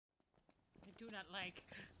do not like.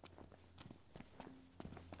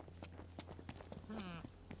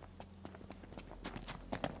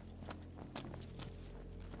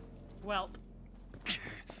 Welp.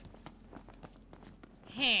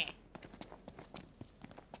 Heh.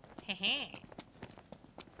 Heh.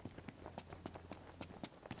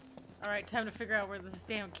 Alright, time to figure out where this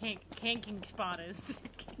damn canking spot is.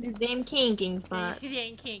 This damn canking spot.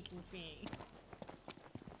 Damn canking thing.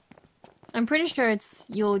 I'm pretty sure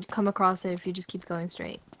you'll come across it if you just keep going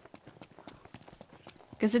straight.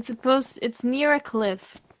 Because it's near a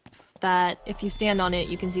cliff that if you stand on it,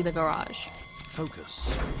 you can see the garage.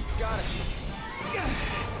 Focus. Got it.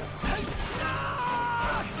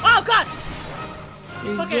 Oh god!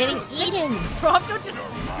 You're Fucking getting eaten! Prompto just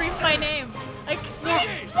screamed my name. Like,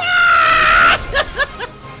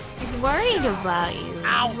 He's worried about you.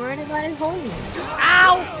 Ow. He's worried about his homie.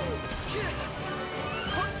 Ow!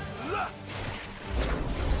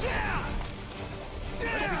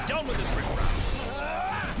 Let's be done with this riffraff.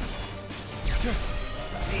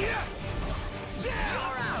 You're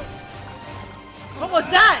out. What was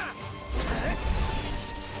that?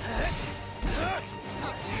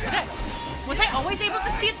 Was I always able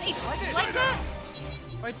to see its HUD like that?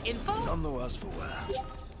 Or its info? None the worse for wear.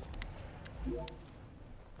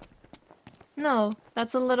 No,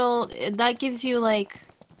 that's a little... That gives you, like...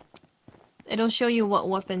 It'll show you what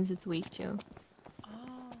weapons it's weak to. Oh.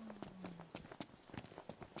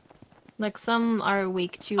 Like, some are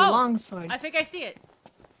weak to Oh, long swords. I think I see it.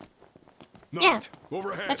 Yeah,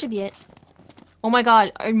 Overhead. that should be it. Oh my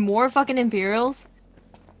god, are more fucking Imperials?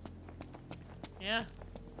 Yeah.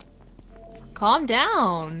 Calm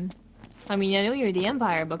down. I mean, I know you're the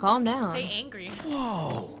Empire, but calm down. They angry.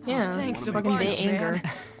 Whoa. Yeah, Thanks to fucking advice, bit anger.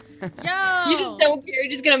 Yo! You just don't care,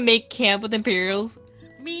 you're just gonna make camp with Imperials.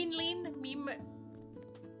 Mean lean meme.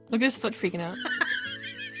 Look at his foot freaking out.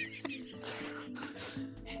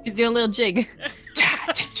 He's doing a little jig.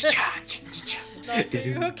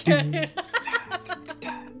 Okay.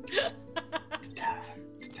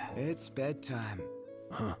 It's bedtime.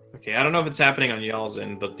 Huh. Okay, I don't know if it's happening on y'all's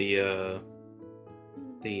end, but the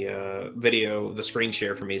video, the screen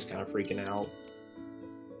share for me is kind of freaking out.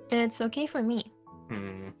 It's okay for me.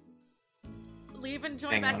 Leave and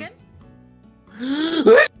join Hang back on.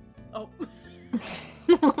 in? Oh.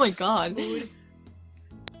 Oh my god.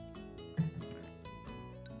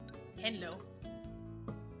 Hello.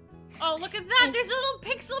 Oh, look at that! There's a little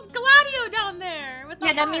pixel of Gladio down there! With the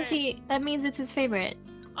Yeah, that heart. means it's his favorite.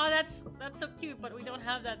 Oh, that's so cute, but we don't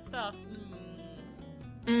have that stuff.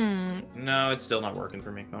 No, it's still not working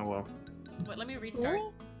for me. Oh well. Wait, let me restart.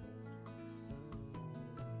 Ooh.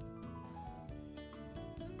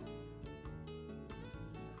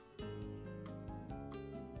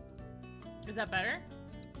 Is that better?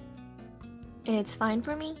 It's fine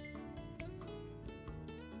for me.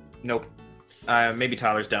 Nope. Maybe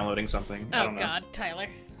Tyler's downloading something. I Oh don't know. god, Tyler.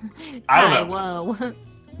 I don't Hi, know. Whoa.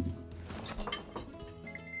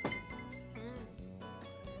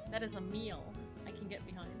 That is a meal I can get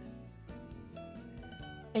behind.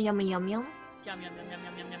 A yummy yum yum. Yum yum yum yum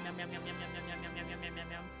yum yum yum yum yum yum yum yum yum yum yum yum yum yum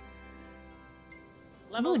yum.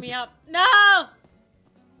 Level me up. No!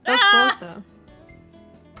 That was Ah! close though.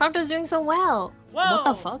 Prompto's doing so well. Whoa! What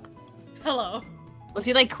the fuck? Hello. Was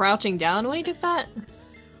he like crouching down when he took that?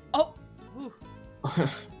 Oh. Ooh.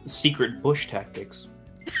 Secret bush tactics.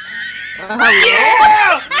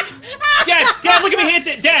 Yeah! Dad, look at me,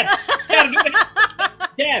 handset. Dad,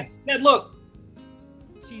 look.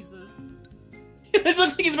 Jesus. This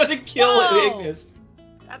looks like he's about to kill Whoa. Ignis.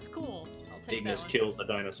 That's cool. I'll take Ignis that one. kills the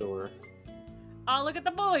dinosaur. Oh, look at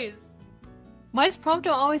the boys. Why is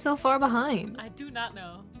Prompto always so far behind? I do not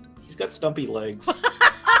know. He's got stumpy legs.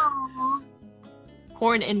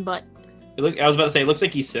 Horn and butt. I was about to say, it looks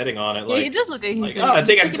like he's sitting on it. Yeah, Like, he does look like he's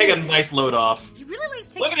take a nice load off. He really likes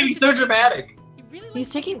taking Look at him, he's pictures so of Ignis. dramatic. He really likes He's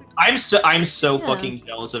taking. I'm so Yeah. fucking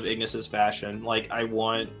jealous of Ignis's fashion. Like, I He's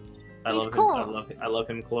love cool. him. I love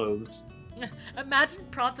him clothes. Imagine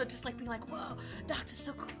Prompto just like being like, "Whoa, Nocta's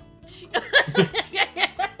so cool." She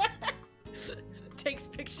takes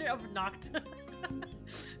picture of Nocta.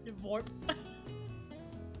 Warp.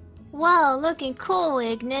 Wow, looking cool,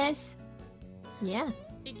 Ignis. Yeah.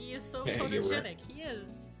 Iggy is so Yeah, you were. photogenic. He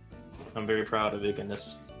is. I'm very proud of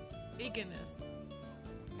Ignis. Ignis.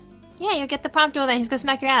 Yeah, you get the Prompto then. He's gonna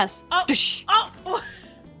smack your ass. Oh. Dush. Oh.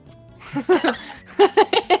 He's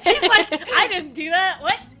like, I didn't do that.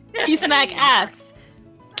 What? You smack ass.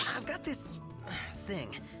 I've got this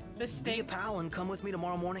thing. This Be a thing. pal and come with me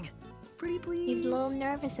tomorrow morning. Pretty please. He's a little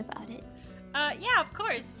nervous about it. Yeah, of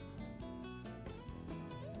course.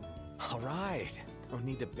 All right. No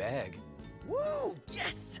need to beg. Woo!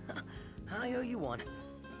 Yes! I owe you one.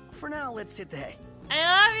 For now, let's hit the hay.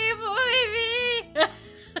 I love you,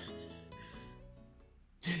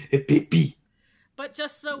 baby! Baby. But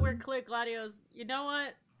just so we're clear, Gladios, you know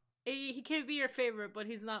what? He can be your favorite, but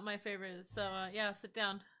he's not my favorite. So, yeah, sit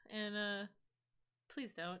down. And,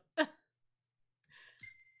 please don't.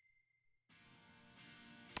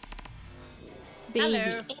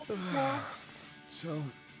 Baby. Hello. So,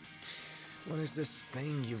 what is this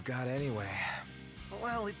thing you've got anyway?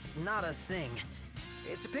 Well, it's not a thing.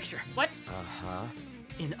 It's a picture. What? Uh-huh.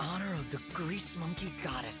 In honor of the grease monkey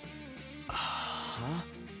goddess. Huh?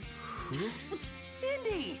 Who?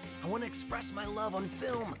 Cindy! I want to express my love on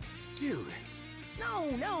film. Dude. No,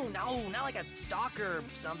 not like a stalker or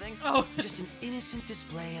something. Oh. Just an innocent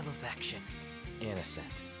display of affection.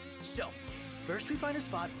 Innocent. So, first we find a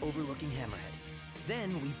spot overlooking Hammerhead.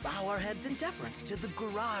 Then we bow our heads in deference to the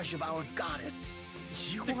garage of our goddess.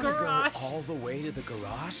 You The want to go garage. all the way to the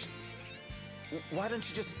garage? Why don't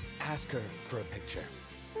you just ask her for a picture?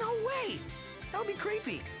 No way! That would be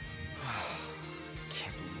creepy.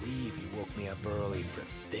 Can't believe you woke me up early for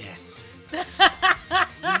this. We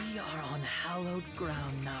are on hallowed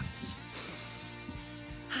ground, Nox.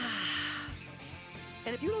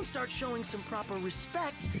 And if you don't start showing some proper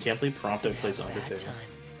respect, I can't believe Prompto we'll plays have a bad Undertale.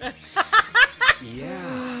 time.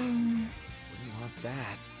 Yeah. Wouldn't want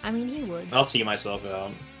that. I mean, he would. I'll see myself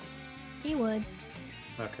out. He would.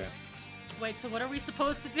 Okay. Wait, so what are we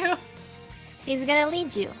supposed to do? He's gonna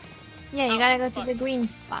lead you. Yeah, you Oh, gotta go to fuck. the green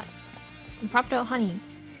spot. And Prompto, honey.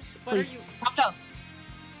 What Please. are you? Prompto.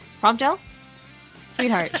 Prompto?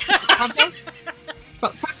 Sweetheart. Prompto?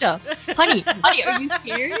 Prompto. Honey, are you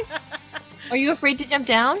scared? Are you afraid to jump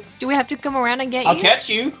down? Do we have to come around and get I'll you? catch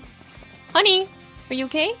you. Honey, are you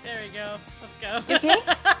okay? There we go. Let's go. You okay?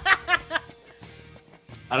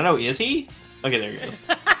 I don't know. Is he? Okay, there he goes.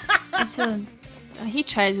 It's a... he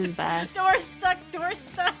tries his best. Door stuck. Door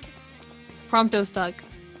stuck. Prompto stuck.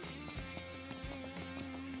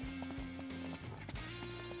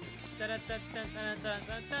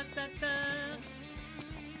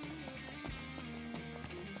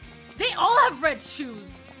 They all have red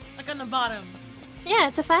shoes, like on the bottom. Yeah,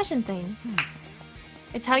 it's a fashion thing.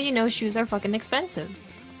 It's how you know shoes are fucking expensive.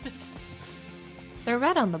 They're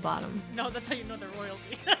red on the bottom. No, that's how you know they're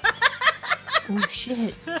royalty. Oh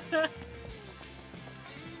shit.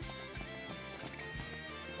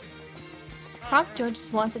 Prompto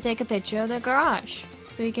just wants to take a picture of the garage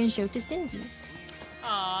so he can show to Cindy.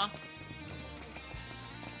 Aw.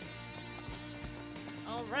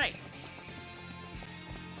 All right.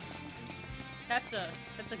 That's a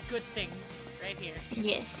good thing right here.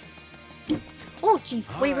 Yes. Oh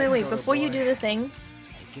jeez, wait, Alright, photo before you boy. do the thing.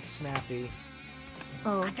 Make it snappy.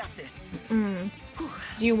 Oh, I got this.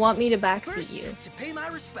 do you want me to backseat First, you? to pay my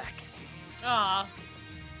respects. Aw.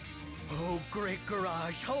 Oh, great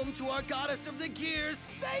garage, home to our goddess of the gears.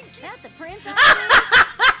 Thank you. That the prince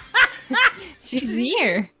She's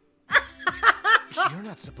here. You're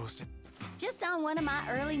not supposed to. Just on one of my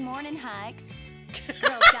early morning hikes.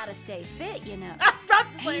 Girls gotta stay fit, you know.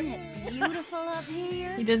 Ain't it beautiful up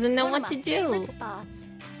here? He doesn't know One what of to my do. favorite spots.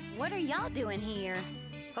 What are y'all doing here?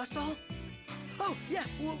 Us all? Oh, yeah,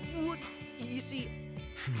 well, you see...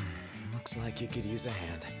 Looks like you could use a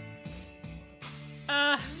hand.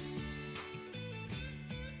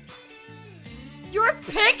 Your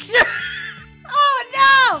picture? Oh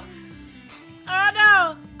no! Oh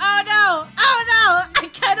no! Oh no! Oh no! I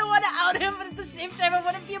kind of want to out him, but at the same time, I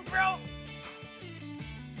want to be a bro.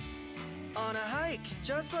 On a hike,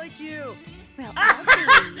 just like you. Well, On I'll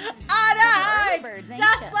see. a hike, birds, ain't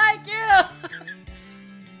just ya? like you.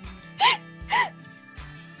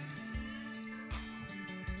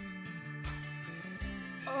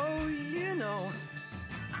 Oh, you know,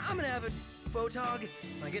 I'm gonna have a photog.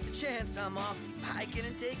 When I get the chance, I'm off hiking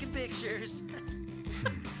and taking pictures.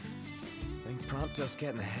 Think Prompto's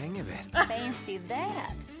getting the hang of it. Fancy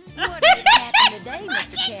that. What has happened today,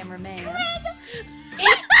 Mr. Cameraman?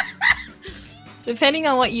 Depending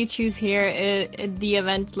on what you choose here, the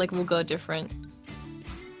event will go different.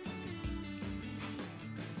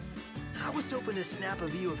 I was hoping to snap a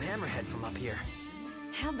view of Hammerhead from up here.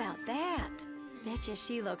 How about that? Betcha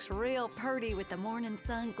she looks real purty with the morning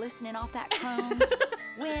sun glistening off that chrome.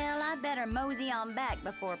 Well, I better mosey on back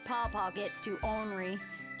before Pawpaw gets too ornery.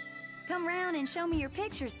 Come round and show me your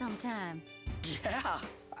pictures sometime. Yeah,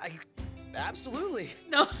 absolutely.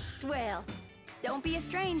 No. Swell. Don't be a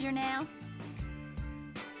stranger now.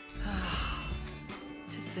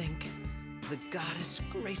 To think, the goddess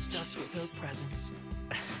graced us with her presence.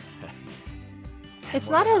 It's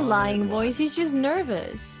What not a his honor lying it voice, was. he's just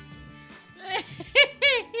nervous.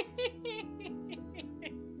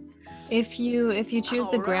 If you choose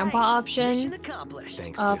the All grandpa right, option, mission accomplished.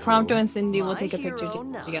 Thanks to Prompto who? and Cindy will My take a picture hero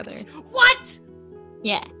nods. together. What?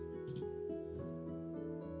 Yeah.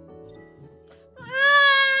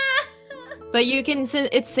 Ah! But you can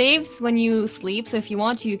it saves when you sleep, so if you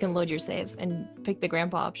want to, you can load your save and pick the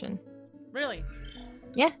grandpa option. Really?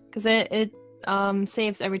 Yeah, because it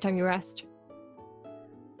saves every time you rest.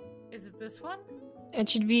 Is it this one? It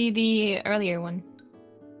should be the earlier one.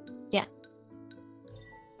 Yeah.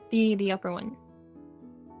 The upper one.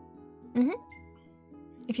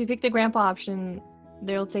 If you pick the grandpa option,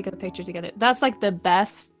 they'll take a picture together. That's like the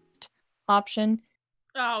best option.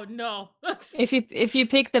 Oh no. If you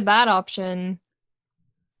pick the bad option,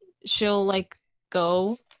 she'll like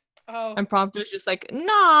go, Oh. and Prompto's just like,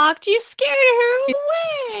 knocked, you scared her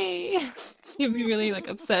away. He'd be really like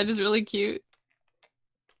upset. It's really cute.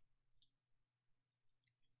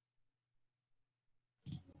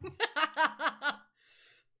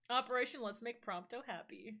 Operation Let's Make Prompto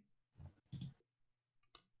Happy.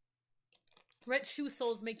 Red shoe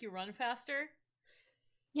soles make you run faster?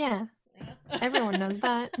 Yeah, Yeah. everyone knows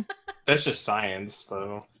that. That's just science,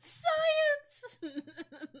 though. Science!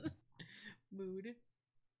 Mood.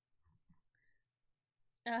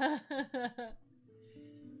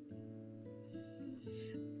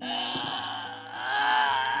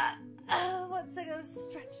 1 second,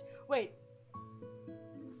 stretch. Wait,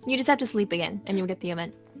 You just have to sleep again, and you'll get the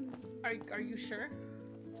event. are you sure?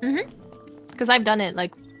 Because I've done it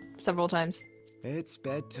like several times. It's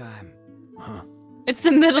bedtime. Huh. It's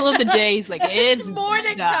the middle of the day. He's like, It's it's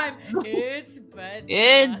morning time. bedtime. It's bedtime.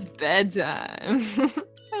 It's bedtime.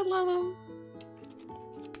 I love him.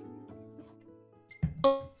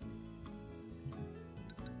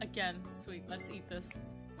 Again, sweet. Let's eat this.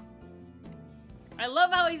 I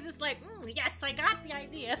love how he's just like, yes, I got the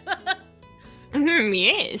idea.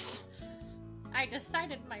 Yes. I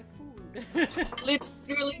decided my food.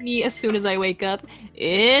 Literally me as soon as I wake up.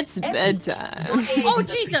 It's bedtime. Oh,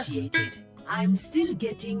 Jesus! Appreciated. I'm still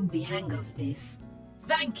getting the hang of this.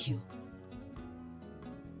 Thank you.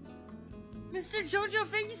 Mr. Jojo,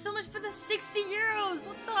 thank you so much for the 60 euros.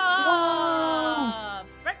 What the Whoa.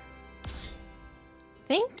 frick?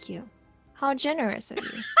 Thank you. How generous of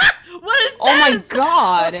you. What is Oh my this?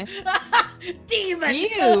 god. Demon!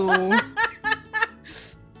 Ew.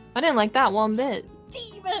 I didn't like that one bit.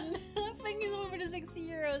 Demon! Thank you so much for the 60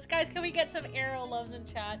 euros. Guys, can we get some arrow loves in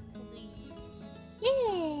chat, please?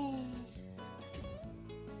 Yeah.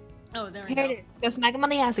 Oh, there we Here go. it is. Go smack him on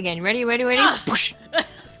the ass again. Ready, ready, ready? Ah. Push.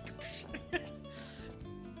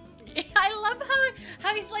 I love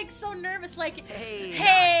how he's like so nervous, like, Hey,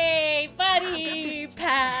 hey, I've got buddy, this-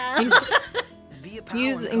 pal. Be a pal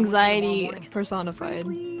He's and come with me tomorrow anxiety morning. personified.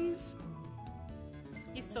 Please.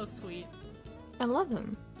 He's so sweet. I love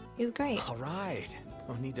him. He's great. All right.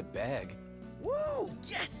 No need to beg. Woo!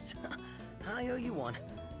 Yes! I owe you one.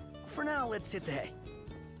 For now, let's hit the hay.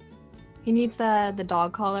 He needs the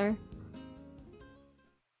dog collar.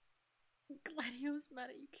 Gladio's mad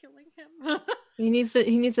at you killing him. He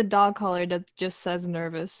needs a dog collar that just says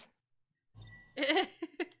nervous.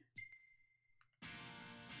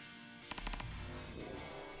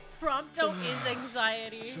 Prompto is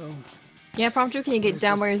anxiety. So, Yeah, Prompto, can you get where's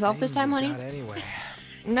down by this yourself this thing time, you've honey? got anyway?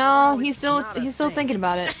 No, Well, he's it's still not a he's still thing. thinking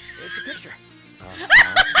about it. It's a picture.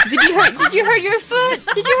 Did you hurt your foot?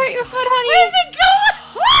 Did you hurt your foot, honey? Where's it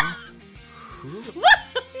going?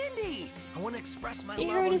 Who? Cindy! I want to express my He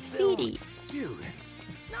love hurt on his film. feety. Dude.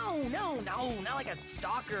 No, not like a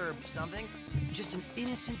stalker or something. Just an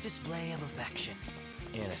innocent display of affection.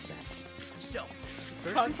 Innocent. So,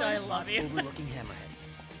 first Prompto, we find I a spot love you. overlooking Hammerhead.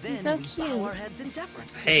 Then He's so we cute. bow our heads in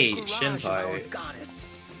deference to Hey, the garage of our Shinpai. goddess.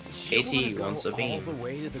 You Katie wanna go wants a all beam. the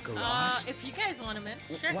way to the garage? If you guys want him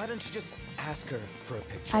in, sure. Why don't you just ask her for a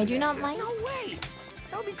picture? I do not mind. No way!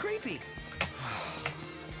 That would be creepy.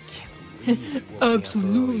 Can't believe you woke me up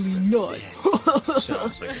Absolutely early not. for this.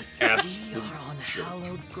 Sounds like an We absolute are on joke.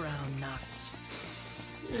 hallowed ground, Knox.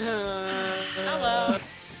 Hello.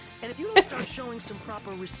 And if you don't start showing some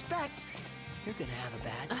proper respect, you're gonna have a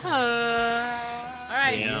bad time.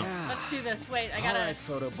 Alright, Yeah. let's do this. Wait, I All gotta... right,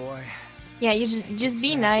 photo boy. Yeah, you just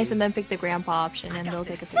be nice and then pick the grandpa option, and got they'll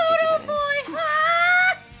take a this. picture Photo together. boy!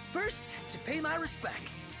 Ah! First, to pay my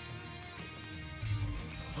respects.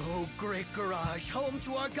 Oh, great garage, home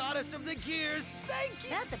to our goddess of the gears. Thank Is you.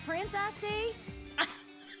 that the prince I see?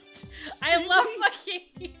 I love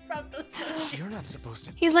fucking Prompto so much. You're not supposed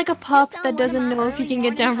to. He's like a pup on that one of doesn't my know if he early can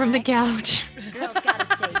get down from the morning couch. Girls gotta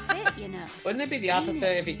stay fit, you know. Wouldn't it be the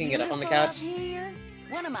opposite if you can get up on the Beautiful couch? up here.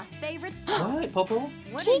 One of my favorite spots. What, Popo?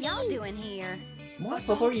 What are y'all doing here? What,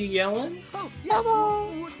 Popo? Are you yelling? Oh, yeah.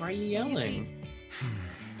 Bubble. Why are you Easy. yelling?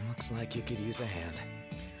 Looks like you could use a hand.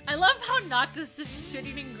 I love how Noctis just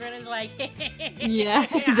shit-eating grin is like, Yeah,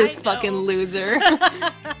 this fucking loser.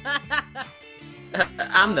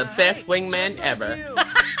 I'm the best wingman ever. Well,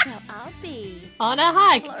 I'll be. On a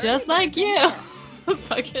hike, just like you.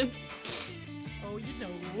 Fucking. Oh, you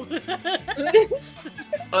know.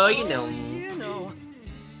 Oh, you know. You know,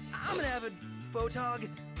 I'm gonna have a photog.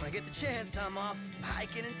 When I get the chance, I'm off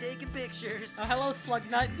hiking and taking pictures. Oh, hello,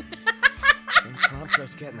 Slugnut. I think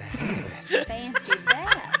Prompto's getting the hang of it. Fancy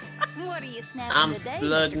that. What are you snapping I'm today,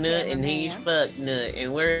 slug Mr. nut and he's Cameraman? fuck nut,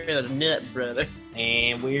 and we're the nut brother.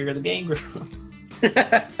 And we're the gang group.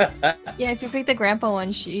 Yeah, if you pick the grandpa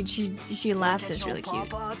one, she laughs. It's really cute.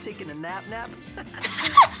 Papa taking a nap.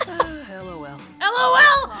 LOL. LOL!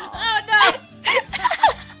 Oh, no!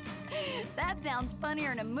 That sounds funnier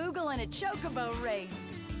than a Moogle and a Chocobo race.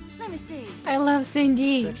 Let me see. I love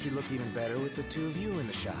Cindy. Bet you look even better with the two of you in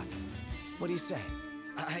the shot. What do you say?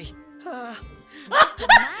 That's a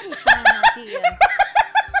mighty fine idea.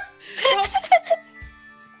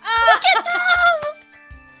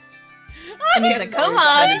 And he's like, come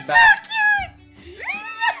on. He's so cute! He's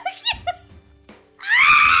so cute!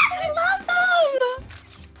 I love them.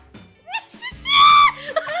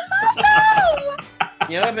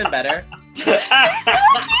 You know what would have been better?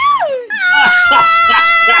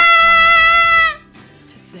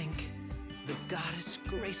 To think, the goddess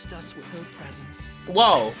graced us with her presence.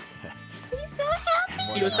 Whoa. He's so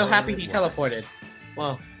happy. He was so happy he teleported.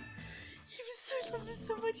 Whoa. I love him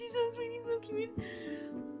so much. He's so sweet. He's so cute.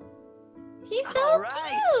 He's so All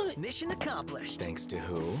right, cute. mission accomplished. Thanks to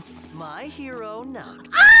who? My hero, Noct.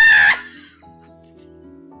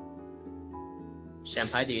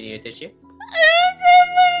 Senpai, do you need a tissue?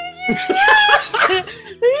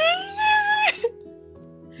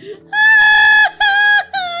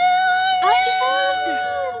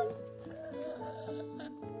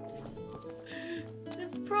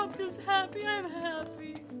 If Prompto's happy, I'm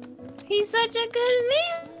happy. He's such a good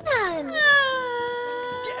man.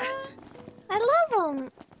 I love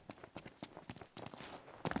him.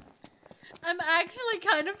 I'm actually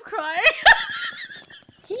kind of crying.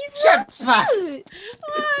 He's so cute.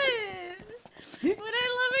 What? When I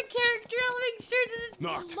love a character, I'll make sure to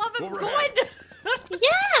Knocked. love him Overhead. good.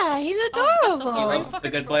 Yeah, he's Oh, adorable. are you The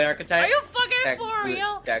fucking good boy archetype? Are you fucking That- for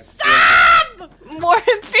real? that- Stop! More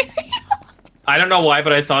imperial. I don't know why,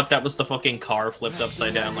 but I thought that was the fucking car flipped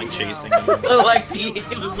upside down, like chasing him. Like,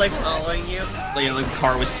 it was like following you. Like the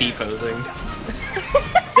car was T-posing.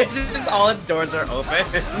 It's just all its doors are open.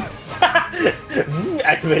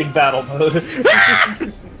 Activating battle mode.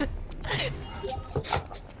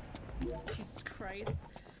 Jesus Christ.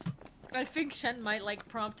 I think Shen might like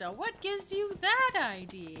Prompto. What gives you that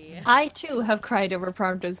idea? I too have cried over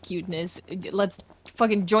Prompto's cuteness. Let's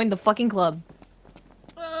fucking join the fucking club.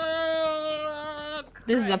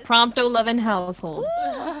 This is a Christ. Prompto loving household.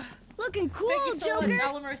 Looking cool, Thank you so Joker. much,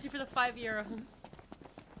 Ella Mercy, for the 5 euros.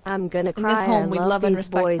 I'm gonna In this cry. home, I we love love and these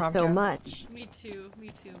respect boys so Prompto. much. Me too,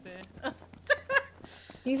 babe.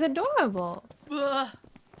 He's adorable. Ugh.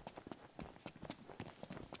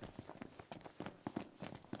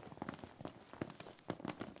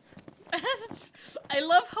 I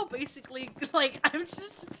love how basically, like, I'm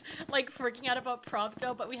just, like, freaking out about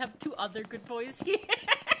Prompto, but we have 2 other good boys here.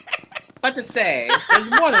 What to say? There's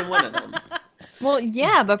more than one of them. Well,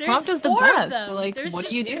 yeah, but There's Prompto's the 4 of best. So, them. like, There's what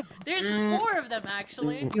do you do? There's 4 of them,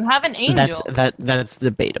 actually. You have an angel. That's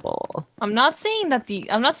debatable. I'm not saying that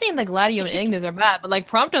Gladio and Ignis are bad, but like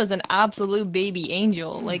Prompto's an absolute baby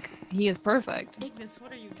angel. Like he is perfect. Ignis,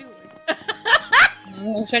 what are you doing?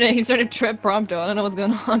 He's trying to trip Prompto. I don't know what's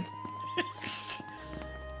going on.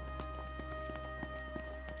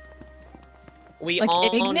 We Like all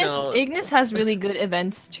Ignis know. has really good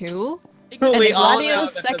events too. Ignis, And We all know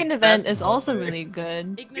Gladio's that the second event best is also boy. really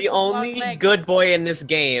good. Ignis The is long only leg. good boy in this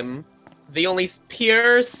game, the only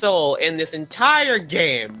pure soul in this entire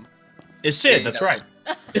game. It's Sid, that's right.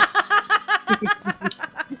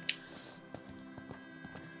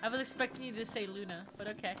 I was expecting you to say Luna, but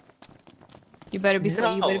okay. You better be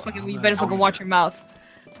No. you better fucking watch your mouth.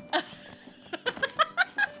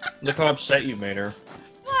 Look how upset you made her.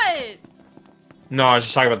 What? No, I was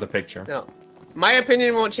just talking about the picture. No. My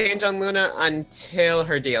opinion won't change on Luna until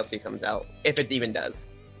her DLC comes out, if it even does.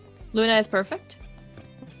 Luna is perfect.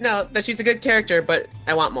 No, that she's a good character, but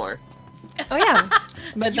I want more. Oh yeah,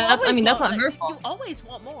 but You that's always not want- her You fault. always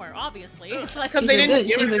want more, obviously. It's like Because they didn't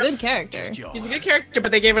give She's her a enough- good character. She's a good character,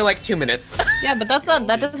 but they gave her like 2 minutes. Yeah, but that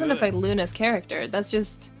doesn't affect Luna's character. That's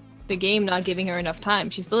just the game not giving her enough time.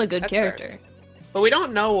 She's still a good That's fair. character. But we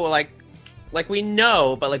don't know, like we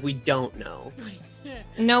know, but like we don't know.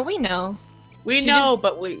 No, we know. We She know, just-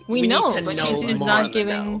 but we We know, need to but know she's just more not than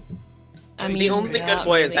giving. know. I mean, The only yeah, good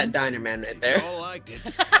boy is really. that diner man right there. All liked it.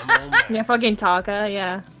 Come on back. Yeah, fucking Taka.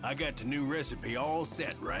 Yeah. I got the new recipe all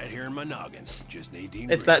set right here in my noggin. Just need the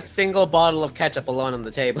It's that ingredients. single bottle of ketchup alone on the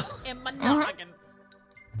table. In my noggin.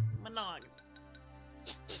 My noggin.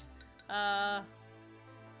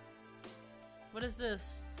 What is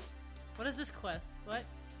this? What is this quest? What?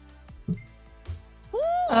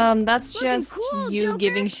 That's looking just cool, you Joker.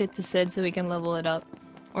 giving shit to Sid so we can level it up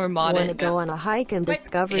or mod Want to it. go on a hike and Wait,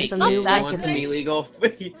 discover hey, some not new that Wants good. an recipes? illegal.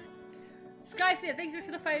 Skyfit, thanks for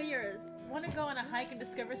the 5 years. Want to go on a hike and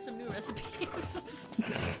discover some new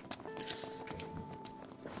recipes?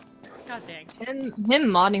 God dang. Him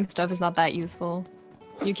modding stuff is not that useful.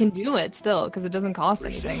 You can do it still because it doesn't cost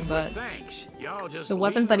anything, but Thanks. Y'all just the leave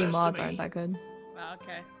weapons the that he rest to mods me. aren't that good. Wow,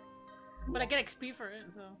 okay. But I get XP for it,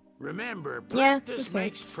 so. Remember, Yeah, practice that's fair.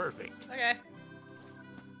 makes perfect. Okay.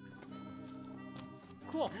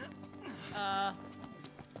 Cool.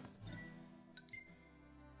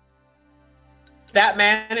 That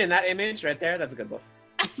man in that image right there, that's a good boy.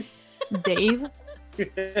 Dave?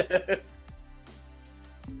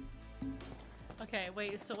 Okay,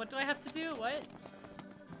 wait, so what do I have to do? What?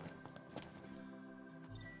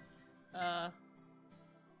 Yeah.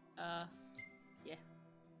 Yeah.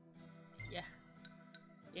 Yeah.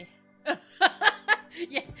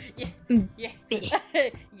 Yeah, yeah, yeah.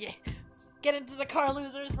 Yeah. Get into the car,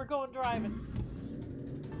 losers. We're going driving.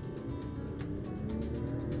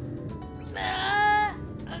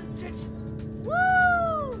 I'm stretching.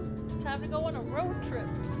 Woo! Time to go on a road trip.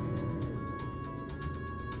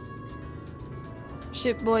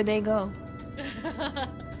 Ship boy, they go.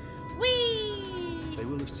 Whee! They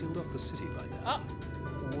will have sealed off the city by now.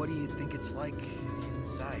 Oh, What do you think it's like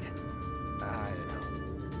inside? I don't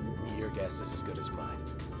know. Your guess is as good as mine.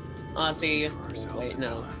 Aussie. For ourselves Wait, in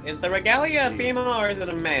no. time. Is the regalia a female or is it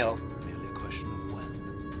a male? Merely a question of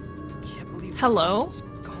when. Can't believe the Hello?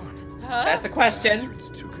 crystal's gone. huh? That's a question. Bastards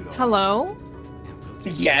took it all, Hello? and we'll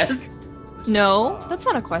take it Yes. back. This No, is that's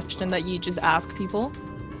not a question that you just ask people.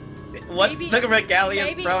 What's Maybe- the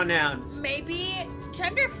regalia's maybe- pronouns? Maybe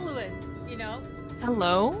gender fluid, you know?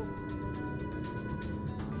 Hello?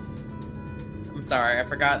 I'm sorry, I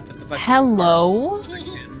forgot that the fucking Hello?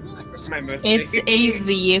 my mistake. It's a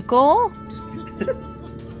vehicle?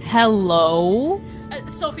 Hello?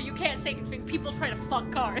 Sophie, you can't say anything. People try to fuck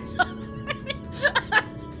cars.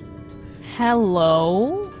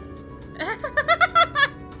 Hello?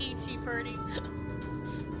 E.T. Purdy.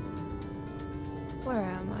 Where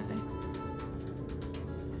am I?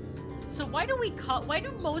 So why do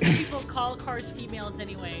most people call cars females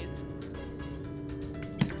anyways?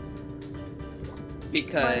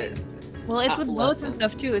 Because Well, it's with boats and Listen.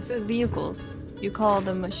 stuff too. It's with vehicles. You call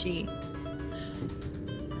them a she.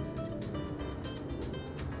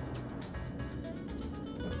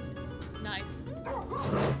 Nice.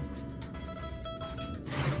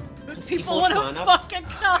 Just People keep want showing to up. fucking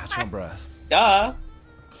Catch my car. breath. Duh.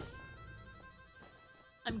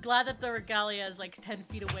 I'm glad that the regalia is like 10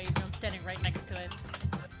 feet away and I'm standing right next to it.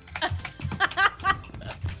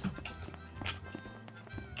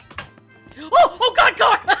 Oh god,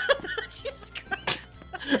 car! Jesus Christ.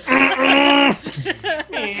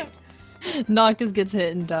 Noctis gets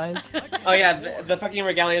hit and dies. Oh yeah, the fucking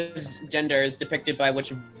regalia's gender is depicted by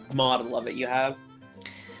which model of it you have.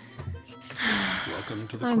 Welcome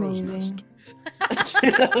to the crow's Amazing. nest.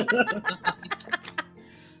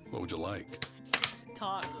 What would you like?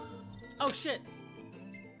 Talk. Oh shit.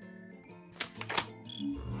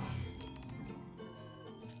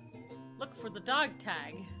 Look for the dog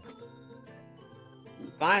tag.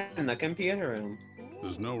 Find the computer room.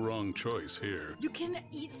 There's no wrong choice here. You can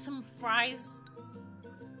eat some fries.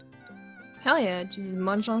 Hell yeah, just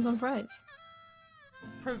munch on some fries.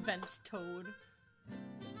 Prevents toad.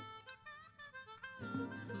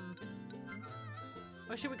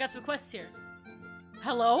 Oh shit, we got some quests here.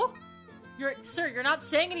 Hello? Sir, you're not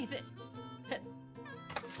saying anything.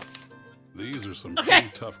 These are some Okay. pretty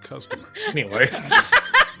tough customers. Anyway.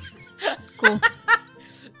 Cool.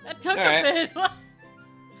 That took a Alright. bit.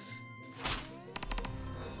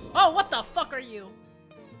 Oh, what the fuck are you?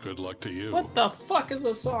 Good luck to you. What the fuck is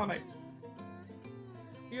a Sonic?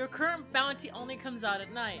 Your current bounty only comes out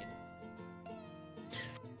at night.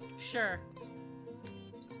 Sure.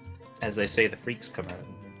 As they say, the freaks come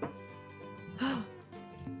out.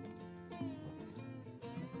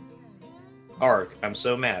 Arg, I'm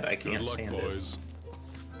so mad, I Good can't luck, stand it. boys.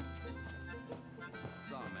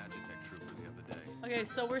 Saw a Magitech trooper the other day. Okay,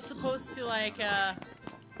 so we're supposed to like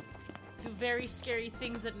do very scary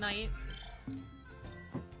things at night.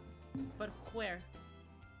 But where?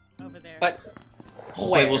 Over there. But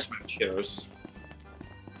where? Huevos rancheros.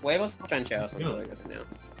 Huevos rancheros. I'm really good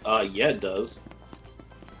now. Yeah, it does.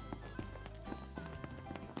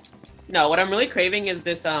 No, what I'm really craving is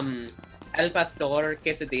this El Pastor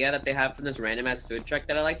quesadilla that they have from this random ass food truck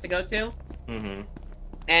that I like to go to. Mm-hmm.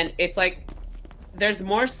 And it's like there's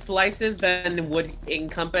more slices than would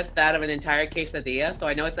encompass that of an entire quesadilla, so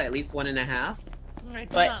I know it's at least 1.5. I do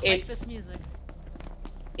but not like this music.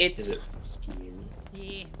 It's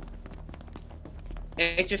Yeah.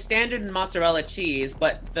 it's your standard mozzarella cheese,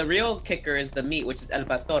 but the real kicker is the meat, which is El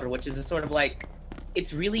Pastor, which is a sort of like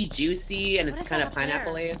it's really juicy and What it's is kind that of up there?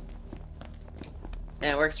 pineapple-y. And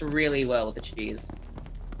it works really well with the cheese.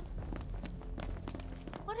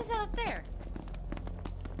 What is that up there?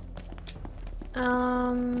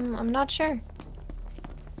 I'm not sure.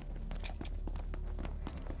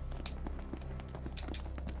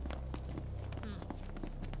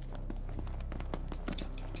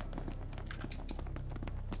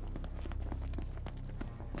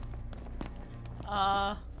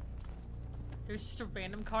 There's just a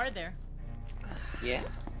random car there. Yeah.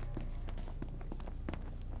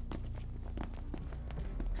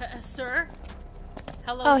 Sir?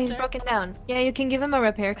 Hello, Oh, he's sir? broken down. Yeah, you can give him a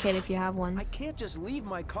repair kit if you have I one. can't just leave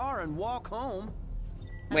my car and walk home.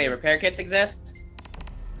 Wait, repair kits exist?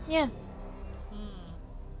 Yeah.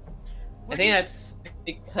 I think that's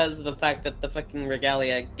because of the fact that the fucking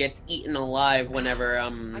regalia gets eaten alive whenever I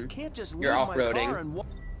can't just leave you're my car off-roading. and walk.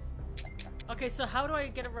 Okay, so how do I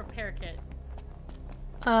get a repair kit?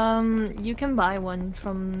 You can buy one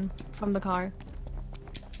from the car.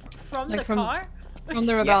 From Like the from- car? From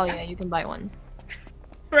the regalia, you can buy one.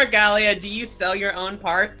 Regalia, do you sell your own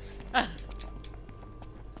parts?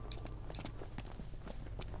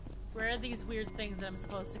 Where are these weird things that I'm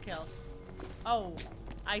supposed to kill? Oh,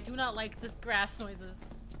 I do not like this grass noises.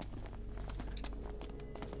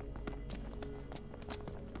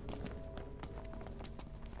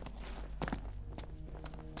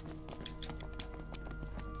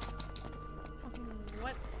 Fucking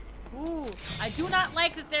what? Ooh, I do not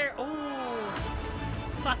like that they're. Ooh,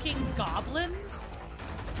 fucking goblins.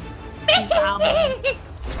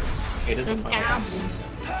 It is a fun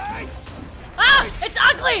Ah! It's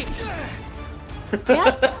ugly!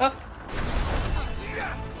 Yeah.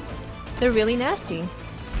 They're really nasty.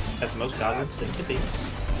 As most goblins seem to be.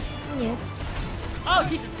 Yes. Oh,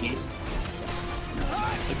 Jesus. Keys.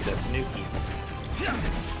 Look, that's a new key.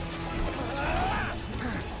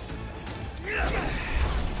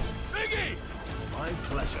 Biggie! My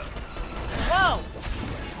pleasure. Whoa!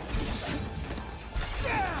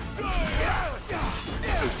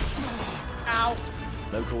 Ow.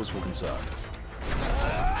 No cause for concern.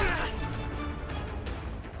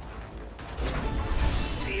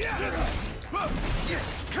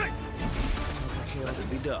 Let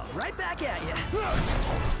it be done. Right back at you.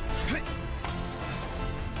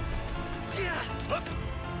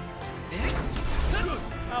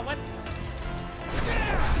 Oh, what?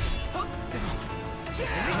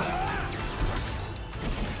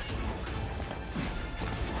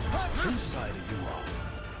 Whose side are you on?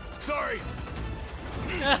 Sorry.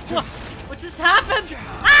 What just happened?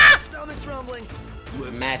 Ah! Stomach's rumbling.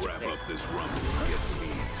 Let's Magic wrap thing. up this rumble and get some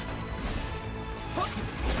eats.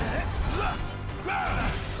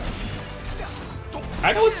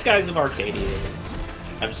 I know what Skies of Arcadia is.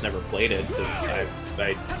 I've just never played it because I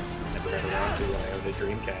never got around to it when I owned a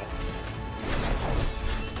Dreamcast.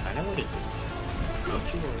 I know what it is. Don't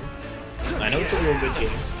you worry. I know it's a real good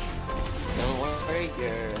game. Don't worry,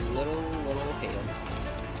 you're a little pale.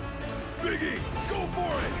 Biggie, go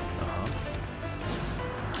for it!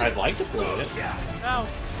 I'd like to play it. Oh.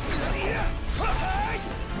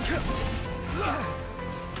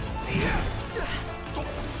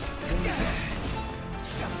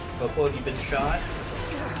 Popo, have you been shot?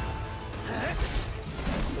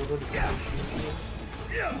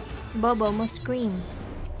 Bobo must scream.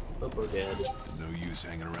 Popo dead. No use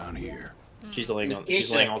hanging around here. She's laying on. Miss She's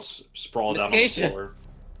Keisha. laying all sprawled out on the Miss Keisha. floor.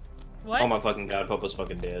 What? Oh my fucking god, Popo's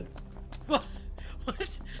fucking dead. What?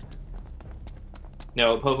 What?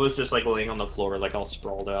 No, Popo's just like laying on the floor, like all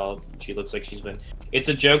sprawled out. She looks like she's been. It's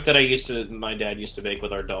a joke that my dad used to make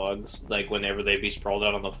with our dogs. Like whenever they'd be sprawled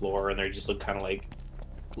out on the floor and they just look kind of like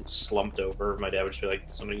slumped over, my dad would just be like,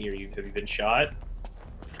 "Somebody here, have you been shot?"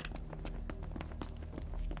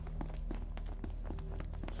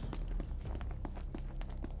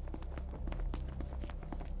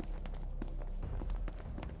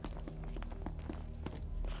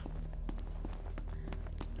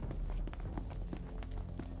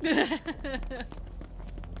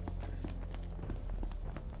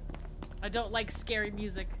 I don't like scary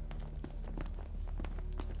music.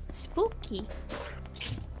 Spooky.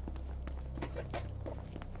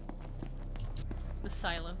 The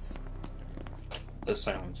silence. The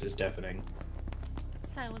silence is deafening.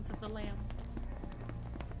 Silence of the lambs.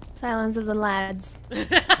 Silence of the lads.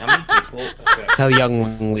 How many people? Okay. Tell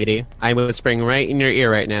young lady, I'm whispering right in your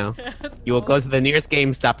ear right now. You will go to the nearest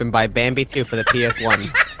GameStop and buy Bambi 2 for the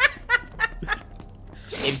PS1.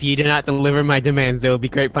 If you do not deliver my demands, there will be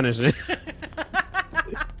great punishment.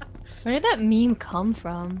 Where did that meme come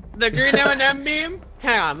from? The green M&M meme?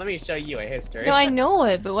 Hang on, let me show you a history. No, I know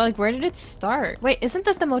it, but like, where did it start? Wait, isn't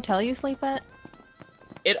this the motel you sleep at?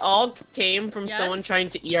 It all came from Yes? someone trying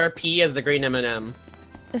to ERP as the green M&M.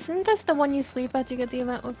 Isn't this the one you sleep at to get the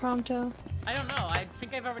event with Prompto? I don't know. I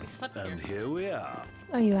think I've already slept here. And here we are.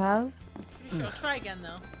 Oh, you have? Pretty sure. I'll try again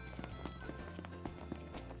though.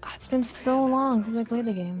 Oh, it's been so long since I played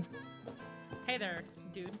the game. Hey there,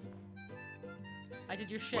 dude. I did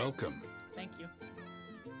your shit. Welcome. Thank you.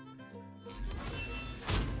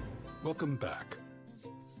 Welcome back.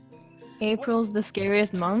 April's the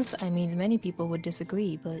scariest month? I mean, many people would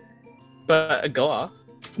disagree, but... But go off.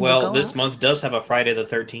 Well, Go this off. month does have a Friday the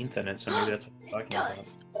 13th in it, so maybe that's what we're It talking about.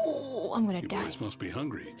 does. Oh, I'm gonna You die. boys must be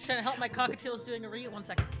hungry. Trying to help my cockatiels doing a read. 1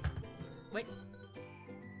 second. Wait.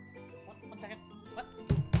 What? 1 second. What?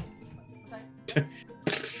 1 second.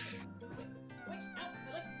 Wait.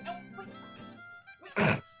 Ow.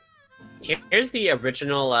 Wait. Here's the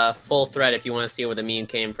original full thread if you want to see where the meme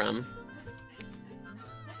came from.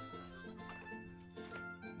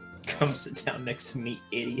 Come sit down next to me,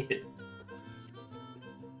 idiot.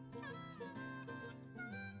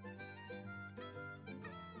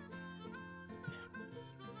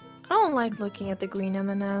 I don't like looking at the green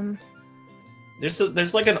M&M.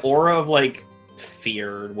 There's like an aura of like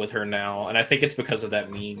fear with her now, and I think it's because of that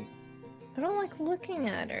meme. I don't like looking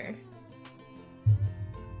at her.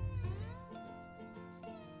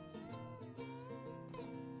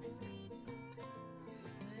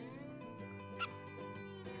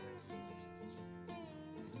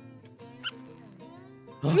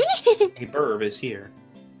 Hey, Burb is here.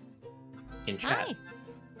 In chat. Hi.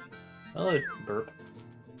 Hello, Burp.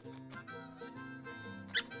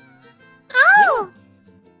 Oh!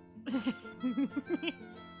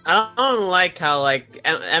 I don't like how like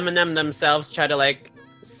Eminem themselves try to like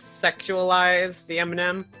sexualize the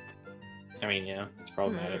Eminem. I mean, yeah, it's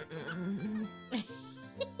problematic.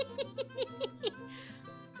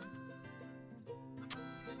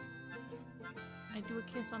 I do a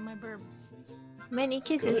kiss on my burb. Many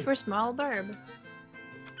kisses Good. for small burb.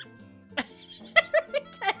 Every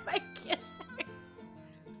time I kiss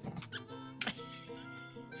her.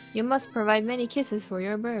 You must provide many kisses for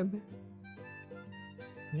your burb.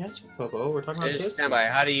 Yes, Popo, we're talking about this. Stand by.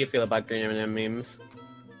 How do you feel about green Eminem memes?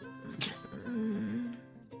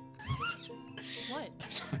 What?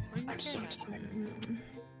 I'm so staring at? tired.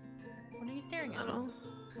 What are you staring at? Oh.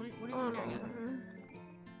 What are you staring at?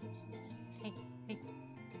 Hey, hey.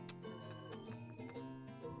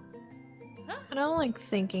 I don't like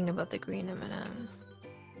thinking about the green M&M.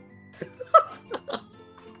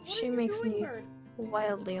 She makes me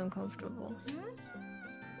wildly uncomfortable.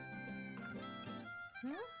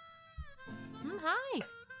 Hi.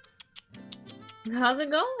 How's it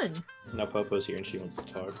going? Now Popo's here and she wants to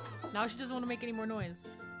talk. Now she doesn't want to make any more noise.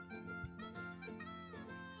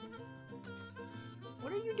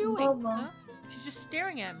 What are you doing? Bobo. Huh? She's just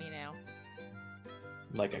staring at me now.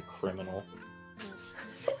 Like a criminal.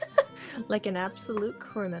 Like an absolute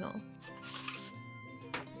criminal.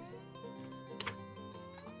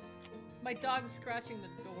 My dog's scratching the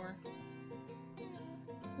door.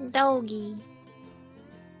 Doggy.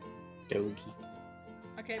 Doggy.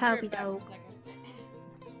 Okay, Puppy be right back. dog. 1 second.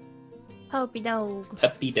 Puppy dog.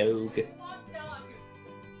 Puppy dog.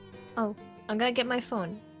 Oh, I'm gonna get my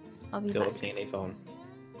phone. I'll be Go back. obtain a phone.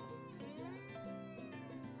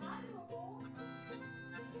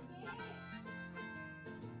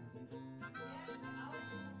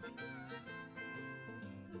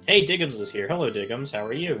 Hey, Diggums is here. Hello, Diggums. How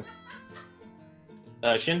are you?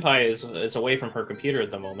 Shinpai is away from her computer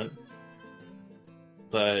at the moment.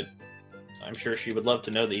 But I'm sure she would love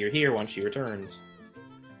to know that you're here once she returns.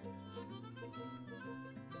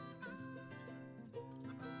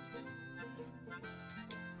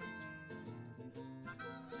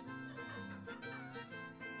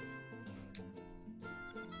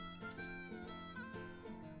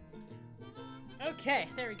 Okay,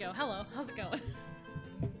 there we go. Hello, how's it going?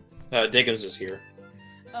 Diggums is here.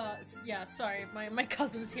 Yeah, sorry, my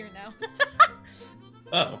cousin's here now.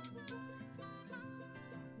 Oh.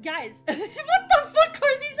 Guys, what the fuck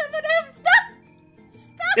are these M&Ms?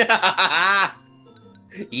 Stop! Stop!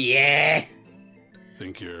 Yeah.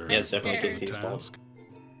 think you're Yeah, it's definitely scared. Timothy's fault. task?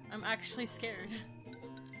 I'm actually scared.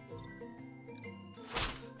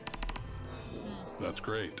 That's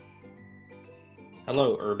great.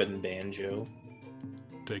 Hello, Urban Banjo.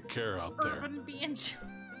 Take care out there. Urban Banjo.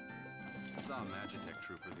 I saw a Magitech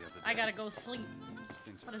trooper the other day. I gotta go sleep. These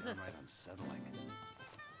things What are is this? downright unsettling.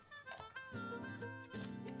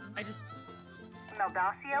 I just...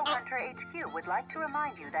 Meldacio Hunter HQ would like to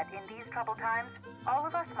remind you that in these troubled times, all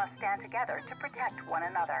of us must stand together to protect one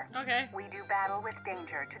another. Okay. We do battle with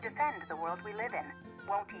danger to defend the world we live in.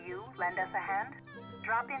 Won't you lend us a hand?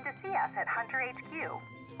 Drop in to see us at Hunter HQ,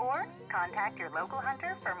 or contact your local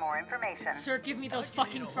hunter for more information. Sir, give me those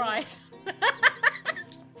fucking fries.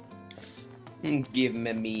 Give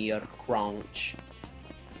me your crunch.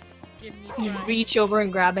 Give me Just fries. reach over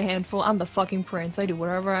and grab a handful. I'm the fucking prince. I do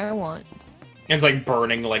whatever I want. And it's like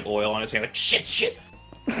burning like oil on his hand, like shit.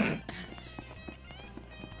 Okay,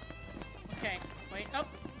 wait, up.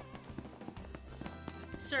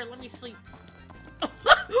 Sir, let me sleep.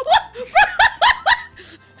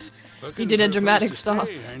 Looking did a for dramatic place to stop.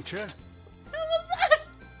 stay, ain't ya? What was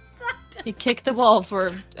that? He kicked the ball for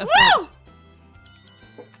effect. Woo!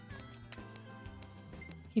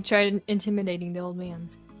 He tried intimidating the old man.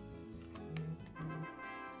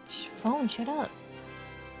 Phone, shut up.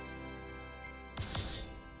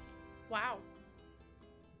 Wow.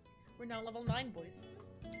 We're now level 9, boys.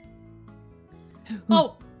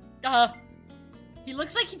 Oh! He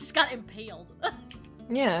looks like he just got impaled.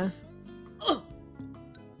 Yeah. Ugh.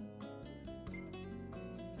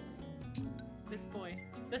 This boy.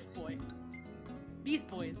 This boy. These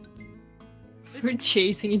boys. We're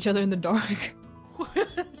chasing each other in the dark.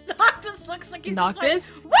 Noctis looks like he's Noctis?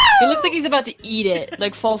 just like, woo! He looks like he's about to eat it,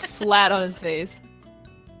 like fall flat on his face.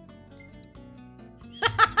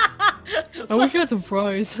 I wish I had some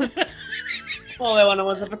fries. All I wanted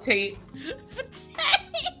was a potato.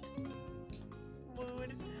 Potato!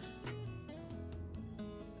 Mood.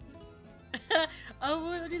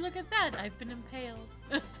 Oh, would you look at that? I've been impaled.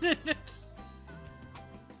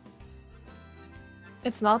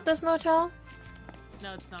 It's not this motel?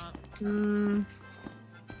 No, it's not. Hmm.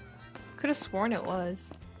 Could have sworn it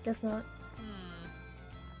was. Guess not.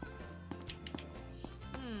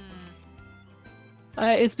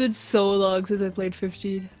 It's been so long since I played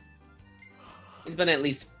 15. It's been at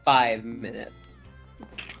least 5 minutes.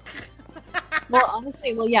 Well,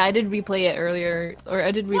 honestly, yeah, I did replay it earlier, or I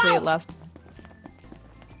did replay it last.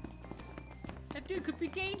 That dude could be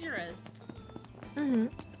dangerous. Mm-hmm.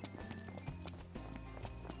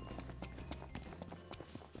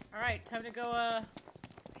 Alright, time to go,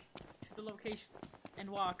 to the location and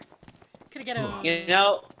walk. Could I get a... You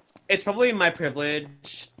know, it's probably my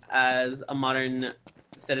privilege as a modern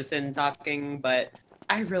citizen talking, but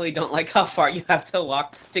I really don't like how far you have to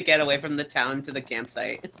walk to get away from the town to the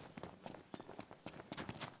campsite.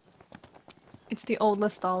 It's the old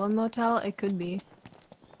Lestalin motel? It could be.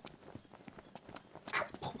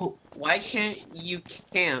 Why can't you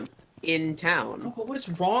camp in town? What is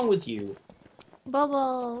wrong with you?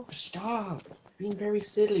 Bubble! Stop! You're being very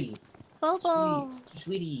silly. Bubble!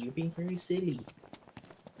 Sweetie, you're being very silly.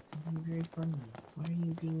 You're being very funny. Why are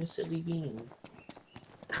you being a silly being?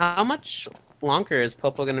 How much longer is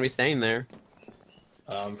Popo gonna be staying there?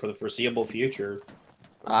 For the foreseeable future.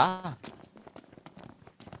 Ah.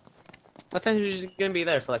 I thought he was just gonna be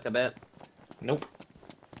there for like a bit. Nope.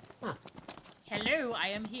 Huh. Hello, I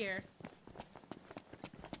am here.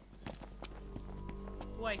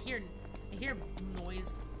 Oh, I hear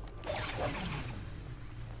noise.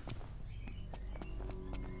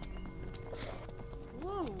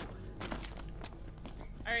 Whoa.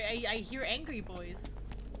 I hear angry boys.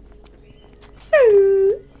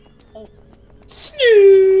 Oh.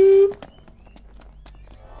 Snoop!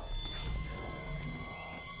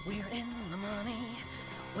 We're in the money.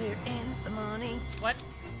 We're in the money. What?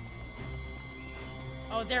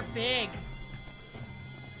 Oh, they're big.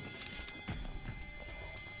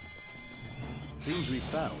 Seems we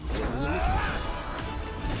found what we were looking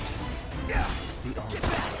for. The ultimate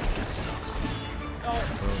guest house. Oh.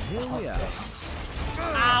 Well, here we are.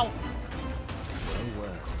 Ow.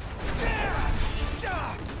 Well.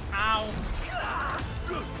 Ow.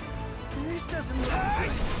 This doesn't look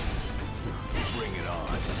good. Bring it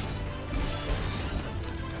on.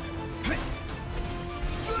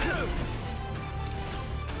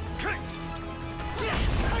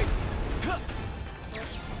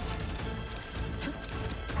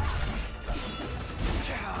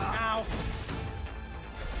 Ow.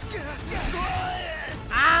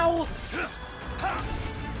 Ow.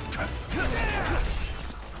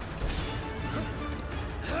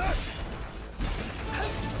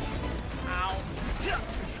 Ow.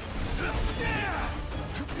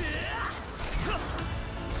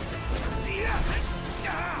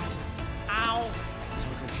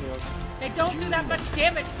 don't do that much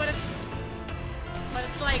damage, but it's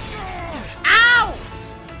like, ow!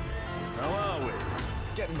 How are we?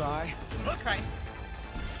 Getting by. Jesus Christ.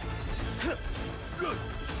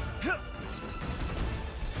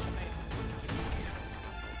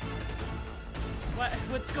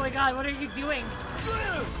 What's going on? What are you doing?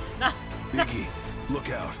 No. Biggie, look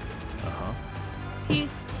out. Uh-huh. He's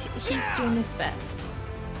doing his best.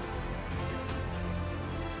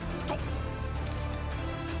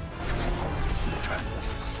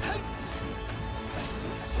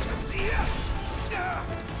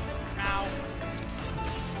 Ow.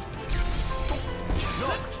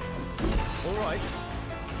 All right.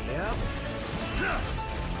 Yep.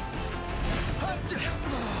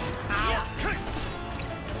 Ow.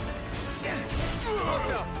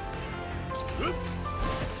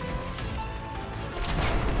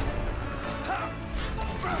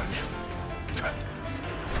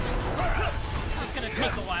 It's gonna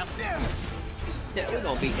take a while. Yeah, we're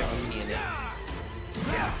gonna beat your own in it.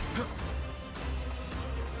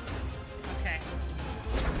 Okay.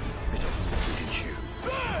 Bit of we can chew.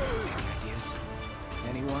 Any ideas?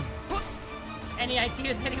 Anyone? Any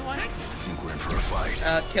ideas, anyone? I think we're in for a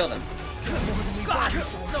fight. Kill them. God,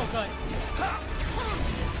 so good.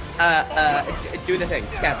 Do the thing.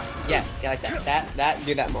 Yeah, like that. That,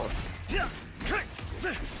 do that more.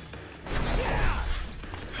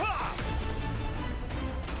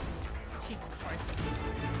 Jesus Christ.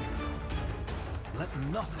 Let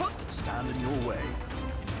nothing stand in your way.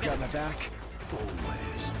 You've got my back.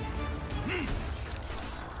 Always.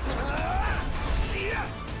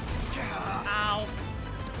 Ow.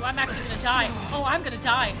 Oh, I'm actually gonna die. Oh, I'm gonna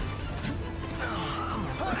die.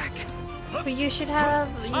 But you should have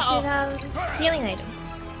healing items.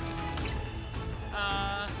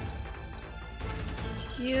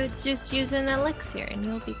 You just use an elixir and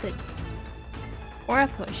you'll be good. Or a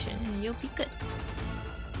potion and you'll be good.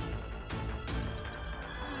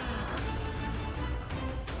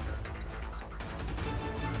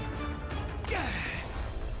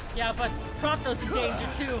 Yeah, but Prompto's in danger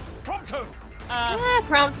too. Prompto!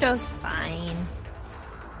 Prompto's fine.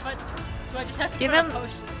 But do I just have to Give put him- a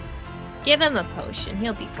potion? Give him a potion,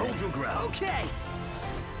 he'll be good. Hold your ground. Okay.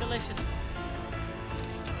 Delicious.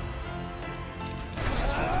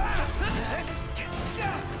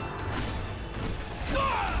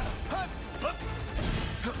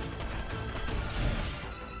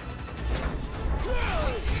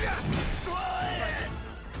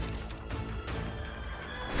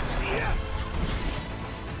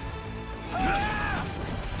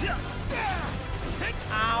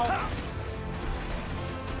 Ow.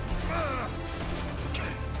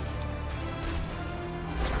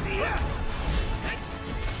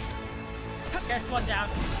 There's one down.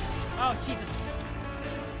 Oh, Jesus.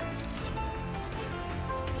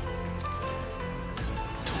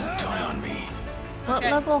 Don't die on me. What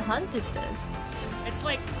Okay. level hunt is this? It's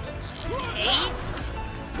like 8?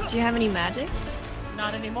 Do you have any magic?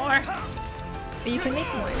 Not anymore. But you can make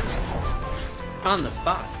more. On the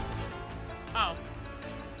spot. Oh.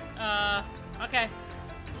 Okay.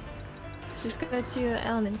 Just go to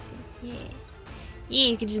elements. Yeah. Yeah,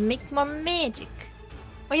 you can just make more magic.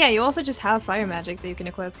 Oh yeah, you also just have fire magic that you can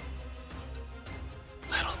equip.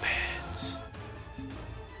 Little bits.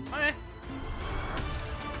 Okay.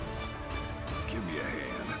 Give me a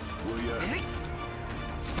hand, will ya?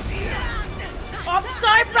 Oh, I'm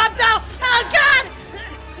sorry, Prompto! Oh, God!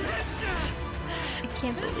 I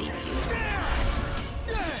can't believe you.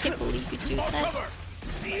 I can't believe you do that.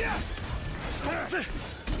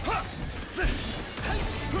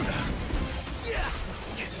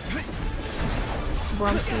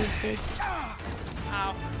 Bronco is big. Ow.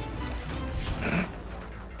 Ow.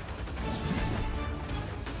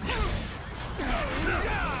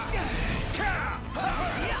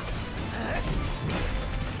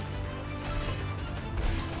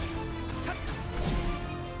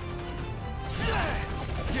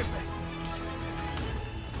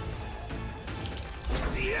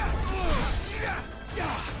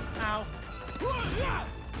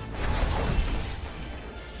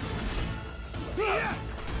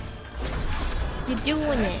 You're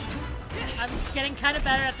doing it. I'm getting kind of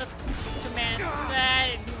better at the commands.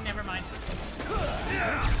 Never mind.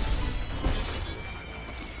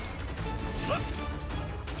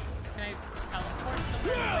 Can I teleport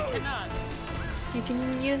somewhere? No, I cannot. You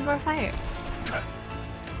can use more fire.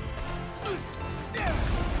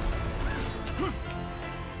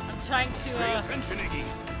 I'm trying to, Pay attention, Iggy.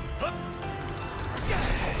 Hup.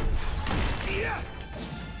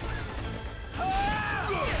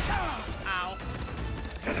 Ow.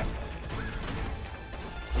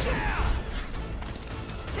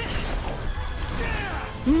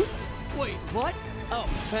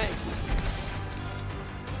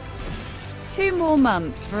 2 more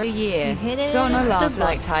months for a year. hit it Gonna in the laugh butt.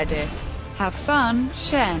 like Tidus. Have fun,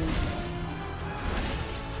 Shen.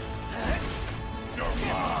 You're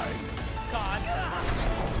mine. God.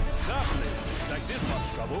 Lovely. Like this much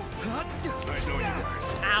trouble. It's nice knowing you guys.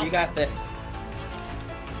 Ow. You got this.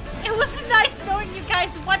 It was nice knowing you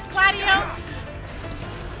guys. What, Gladio?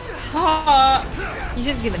 He's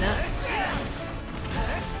just giving up.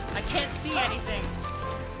 I can't see anything.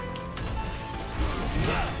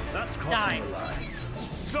 That's Die. crossing the line.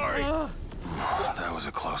 Sorry. That was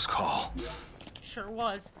a close call. Sure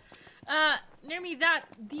was. Near me that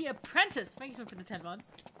The Apprentice. Thank you so much for the 10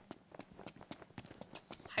 months.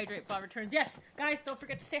 Hydrate Bob returns. Yes, guys, don't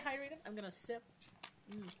forget to stay hydrated. I'm gonna sip.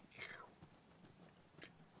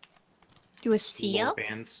 Do a seal?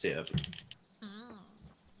 And sip.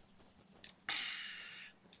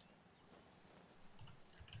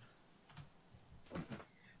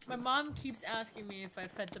 My mom keeps asking me if I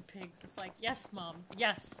fed the pigs. It's like, yes, Mom.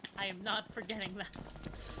 Yes, I am not forgetting that.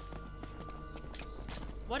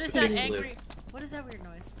 What is that Pigs angry? live. What is that weird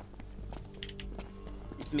noise?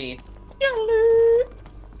 It's me. No,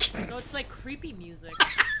 it's like creepy music.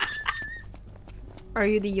 Are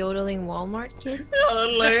you the yodeling Walmart kid?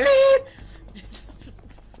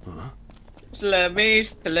 She love me,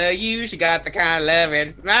 she love you, she got the kind of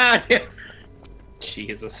loving.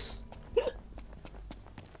 Jesus.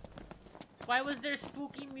 Why was there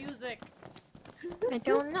spooky music? I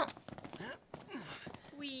don't know.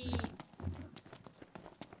 We.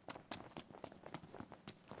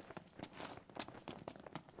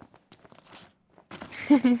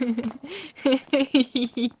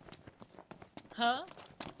 Huh?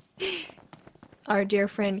 Our dear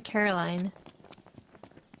friend Caroline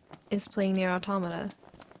is playing Nier Automata.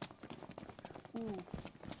 Ooh.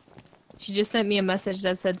 She just sent me a message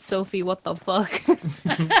that said, Sophie, what the fuck?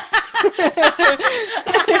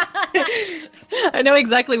 I know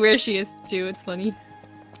exactly where she is too, it's funny.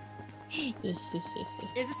 Is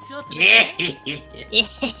it still at the beginning?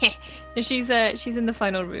 she's in the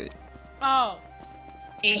final route. Oh.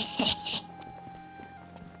 Is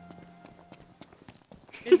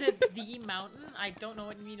it the mountain? I don't know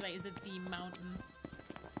what you mean by is it the mountain?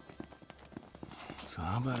 So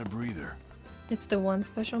how about a breather? It's the one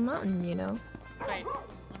special mountain, you know. Right.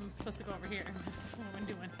 I'm supposed to go over here. What am I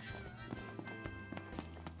doing?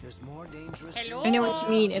 There's more dangerous. Hello? I know what you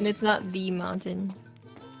mean, and it's not the mountain.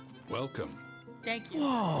 Welcome. Thank you.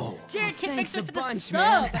 Whoa! Jared, kid, thanks thanks for a the bunch, sub.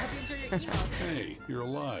 man. I hope you enjoy your email. Hey, you're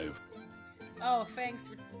alive. Oh, thanks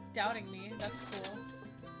for doubting me. That's cool.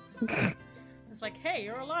 It's like, hey,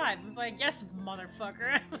 you're alive. It's like, yes,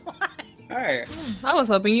 motherfucker. I'm alive. Alright. I was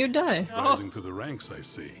hoping you'd die. Oh, Rising through the ranks, I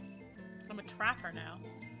see. I'm a tracker now.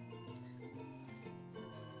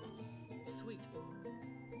 Sweet.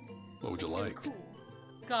 What would you Very like? Cool.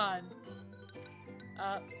 God.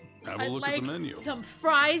 Have a I'd look like at the menu. some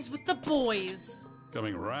fries with the boys.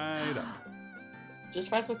 Coming right up. Just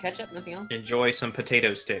fries with ketchup, nothing else? Enjoy some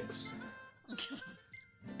potato sticks.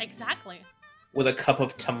 Exactly. With a cup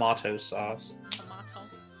of tomato sauce. Tomato.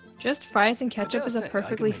 Just fries and ketchup is a say, I can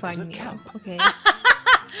perfectly make this a fine meal. camp. Okay.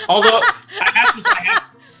 Although, I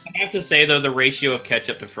have to say, though, the ratio of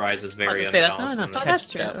ketchup to fries is very Say, that's not unbalanced. enough Oh, that's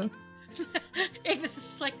ketchup. true. Ignis is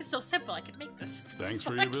just like, it's so simple, I can make this. Thanks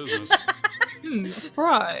for your business.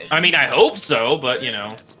 Fries. I mean, I hope so, but, you know.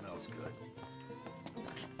 That smells good.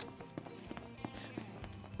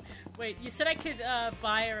 Wait, you said I could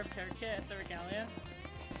buy a repair kit at the Regalia?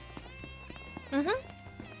 Mm-hmm.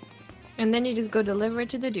 And then you just go deliver it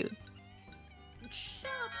to the dude.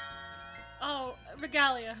 Shut up. Oh,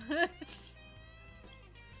 Regalia.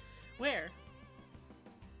 Where?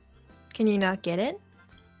 Can you not get it?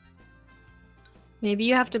 Maybe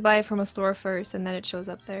you have to buy it from a store first and then it shows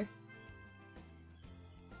up there.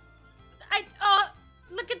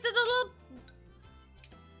 Look at the little...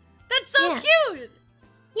 That's so Yeah. cute!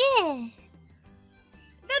 Yeah.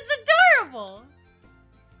 That's adorable!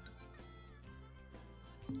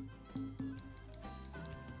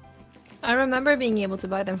 I remember being able to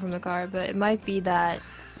buy them from the car, but it might be that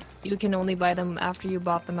you can only buy them after you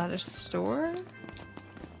bought them at a store?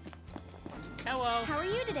 Hello. How are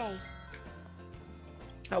you today?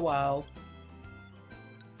 Oh, wow.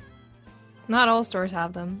 Not all stores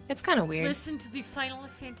have them. It's kind of weird. Listen to the Final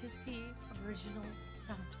Fantasy original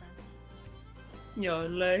soundtrack. You're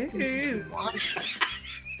like...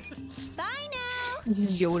 Bye now! This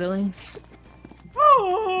is yodeling.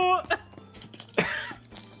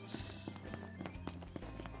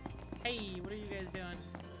 Hey, what are you guys doing?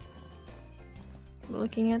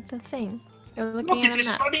 Looking at the thing. They're Look looking at at a this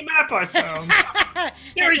map. funny map I found!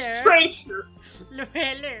 There's Hello. treasure!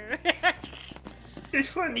 Hello. A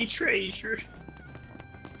funny treasure.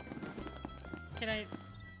 Can I...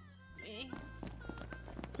 Me?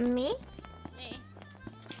 Me? Me?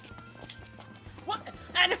 What?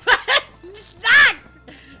 And not!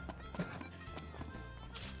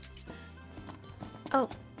 Oh,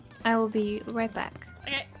 I will be right back.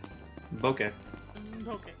 Okay. Okay.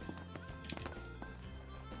 Okay.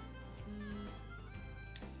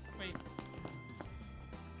 Wait.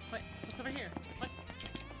 What? What's over here? What?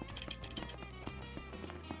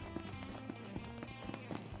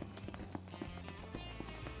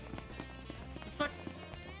 The fuck?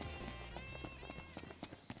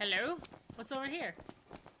 Hello? What's over here?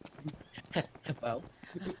 Well.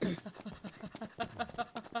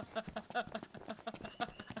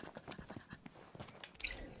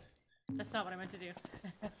 That's not what I meant to do.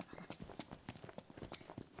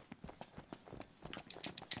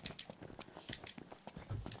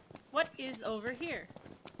 What is over here?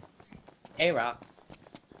 A rock.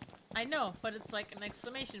 I know, but it's like an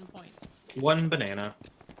exclamation point. One banana.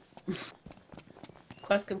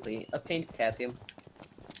 Quest complete. Obtained potassium.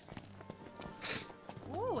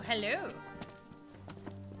 Ooh, hello.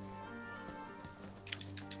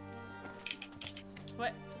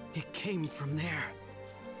 What? It came from there.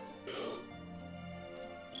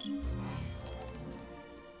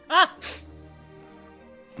 Ah!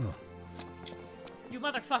 You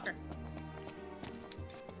motherfucker.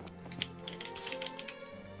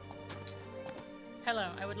 Hello,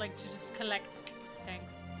 I would like to just collect.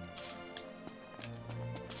 Thanks.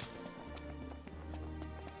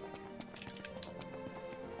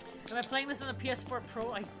 Am I playing this on the PS4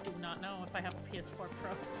 Pro? I do not know if I have a PS4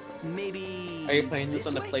 Pro. Maybe. Are you playing this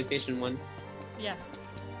on the way? PlayStation 1? Yes.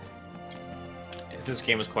 This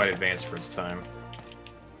game was quite advanced for its time.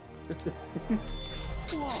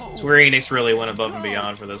 Square Enix really went above and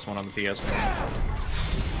beyond for this one on the PS1.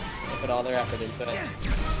 They put all their effort into it.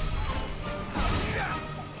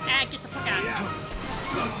 Ah, get the fuck out.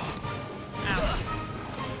 Ow.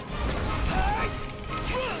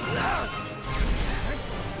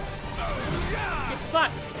 Get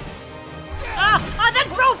fucked. Ah, that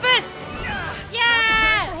grow fist!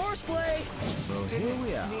 Yeah! Horseplay. Well, here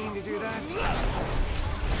we are. Mean to do that.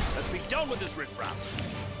 Let's be done with this riffraff.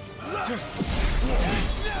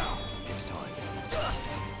 It's time.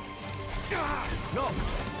 No.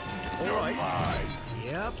 All right.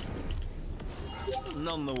 Yep.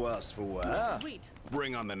 None the worse for wear. Sweet.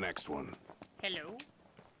 Bring on the next one. Hello.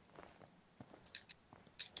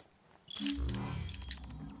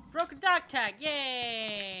 Broken dog tag,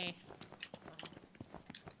 yay!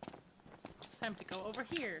 Time to go over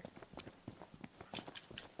here.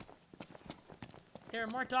 There are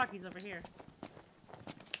more doggies over here.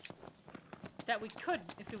 That we could,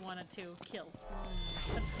 if we wanted to, kill.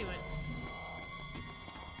 Let's do it.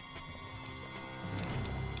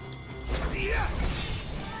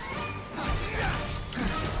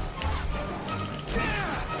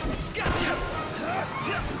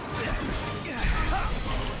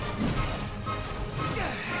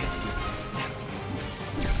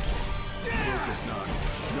 Focus not.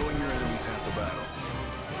 Knowing your enemy's half the battle.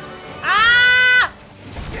 Ah!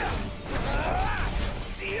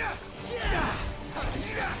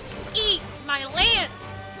 Eat my lance!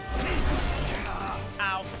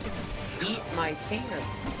 Ow. Eat my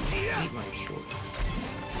pants. Eat my short.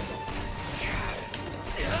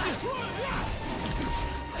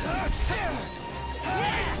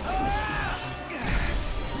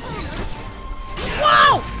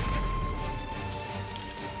 Whoa!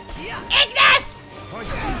 Ignis!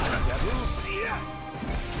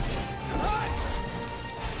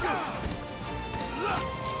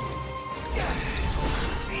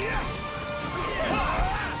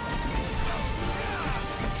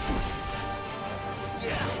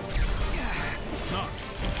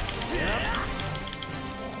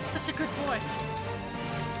 Such a good boy.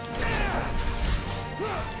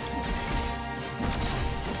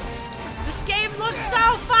 This game looks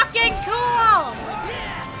so fucking cool!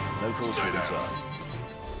 No cause for concern.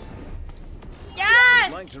 Yes!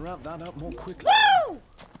 I'd like to wrap that up more quickly. Woo!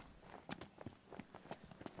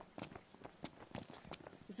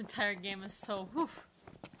 This entire game is so whew.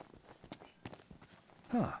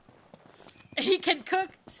 Huh. He can cook,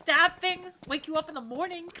 stab things, wake you up in the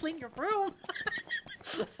morning, clean your room.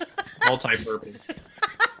 Multi-purpose.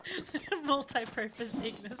 Multi-purpose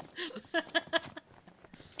Ignis.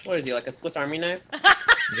 What is he, like a Swiss Army knife?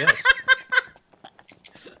 Yes.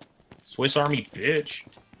 Swiss Army bitch.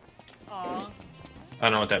 Aw. I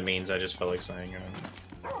don't know what that means, I just felt like saying it.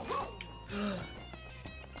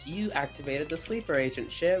 You activated the sleeper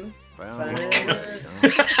agent, Shiv. Found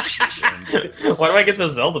Why do I get the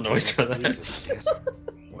Zelda noise for that?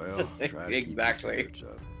 Well, try to keep your Exactly. spirits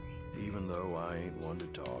up, even though I ain't one to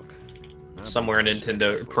talk. Somewhere a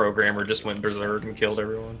Nintendo programmer just went berserk and killed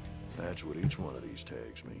everyone. That's what each one of these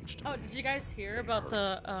tags means to me. Oh, did you guys hear about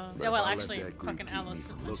the, But yeah, well, if I let actually, that group fucking keep me Alice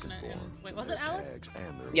from mentioned looking it for in, 'em, wait, was their it Alice? tags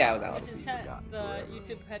and their Yeah, it was lives Alice. will In be chat, forgotten the forever.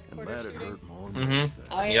 YouTube headquarters That'd shooting. hurt more than Mm-hmm. anything.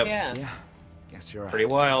 Oh, Yep. yeah. Yeah, guess you're right. Pretty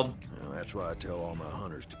wild. Well, that's why I tell all my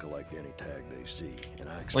hunters to collect any tag they see. And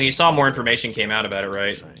I Well, you expect saw more them to information do came out about it, the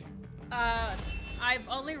right? same. I've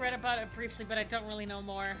only read about it briefly, but I don't really know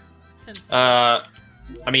more since.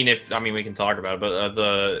 I mean, we can talk about it,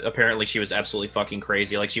 but apparently she was absolutely fucking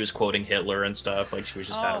crazy. Like, she was quoting Hitler and stuff. Like, she was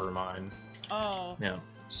just out of her mind. Oh. Yeah.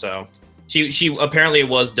 So, she apparently it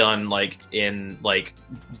was done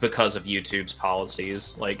because of YouTube's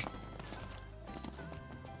policies. Like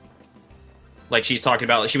she's talking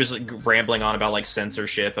about, she was rambling on about like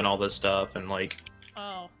censorship and all this stuff, and like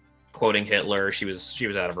quoting Hitler. She was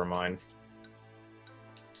out of her mind.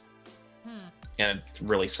 And it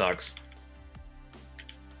really sucks.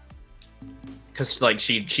 Because, like,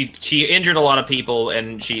 she injured a lot of people,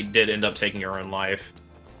 and she did end up taking her own life.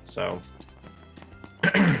 So.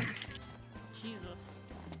 Jesus.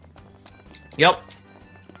 Yep.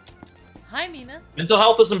 Hi, Mina. Mental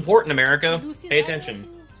health is important, America. Lucy's Pay attention.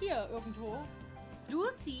 Hier, irgendwo.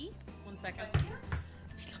 Lucy? 1 second.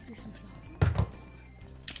 Ich glaube, die ist im Schlafzimmer.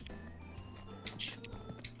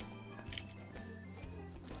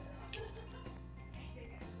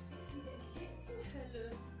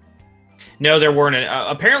 No, there weren't any.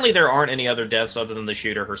 Apparently, there aren't any other deaths other than the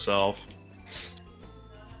shooter herself.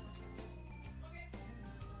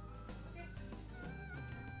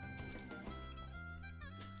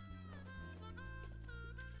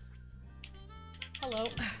 Hello.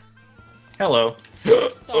 Hello.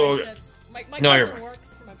 Sorry, that's my No, cousin you're-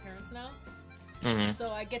 works for my parents now, Mhm.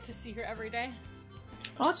 so I get to see her every day.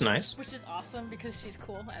 Oh, that's nice. Which is awesome because she's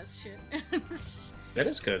cool as shit. That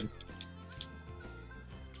is good.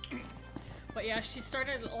 But yeah, she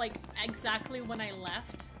started like exactly when I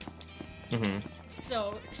left, Mm-hmm.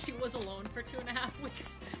 so she was alone for 2.5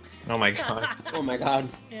 weeks. Oh my god. Oh my god.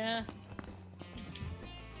 Yeah.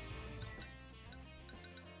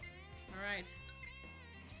 All right.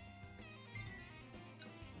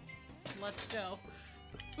 Let's go.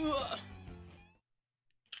 Ugh.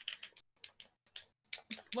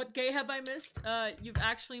 What gay have I missed? You've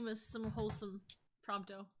actually missed some wholesome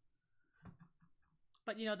prompto.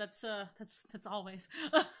 But you know, that's always.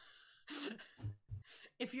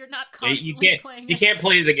 If you're not constantly playing You can't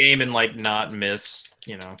play the game and like not miss,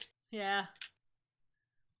 you know. Yeah.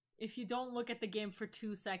 If you don't look at the game for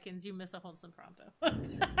 2 seconds, you miss a wholesome prompto.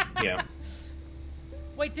 Yeah.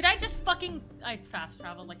 Wait, did I just fucking... I fast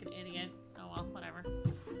traveled like an idiot. Oh well, whatever.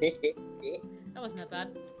 That wasn't that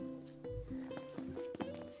bad.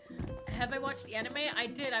 Have I watched the anime? I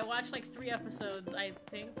did. I watched like 3 episodes, I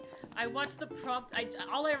think. I watched the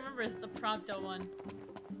all I remember is the Prompto one.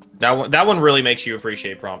 That one really makes you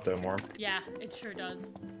appreciate Prompto more. Yeah, it sure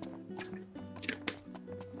does.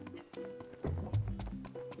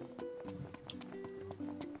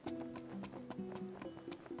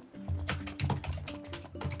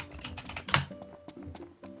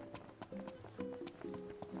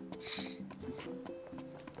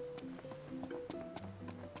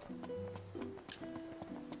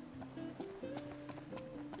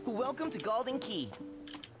 Welcome to Golden Key.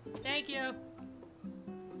 Thank you.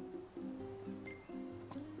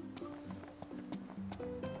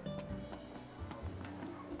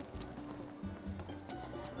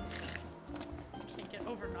 Can't get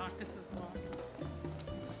over Noctis's walk.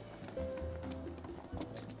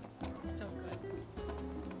 It's so good.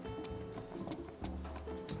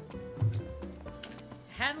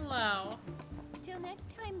 Hello. Till next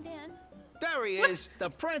time, then. There he is, the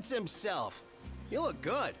prince himself. You look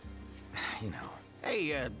good. You know.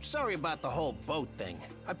 Hey, sorry about the whole boat thing.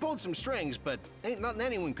 I pulled some strings, but ain't nothing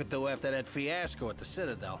anyone could do after that fiasco at the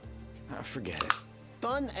Citadel. Forget it.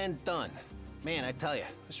 Done and done. Man, I tell you,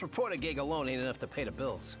 this reporter gig alone ain't enough to pay the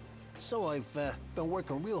bills. So I've been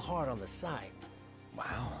working real hard on the side.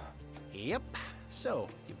 Wow. Yep. So,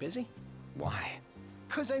 you busy? Why?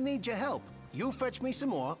 'Cause I need your help. You fetch me some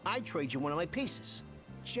more, I trade you one of my pieces.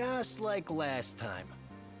 Just like last time.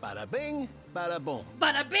 Bada bing, bada boom.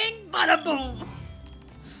 Bada bing, bada boom.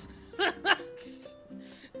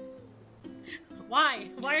 Why?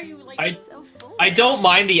 Why are you like so full? I don't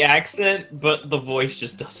mind the accent, but the voice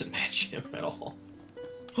just doesn't match him at all.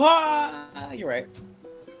 Ah, you're right.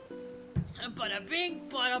 Bada bing,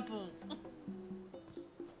 bada boom.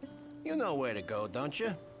 You know where to go, don't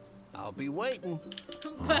you? I'll be waiting.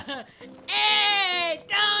 Hey,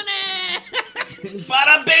 Tony!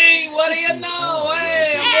 Bada bing! What do you know?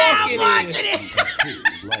 Hey, I'm walking in.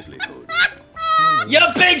 His livelihood. You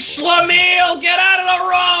big schlemiel! Get out of the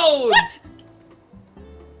road!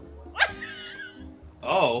 What?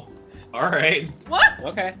 Oh, all right. What?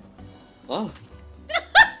 Okay. Oh.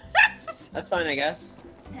 That's fine, I guess.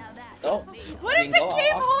 Oh. What did the Go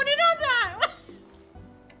game off. hone in on that?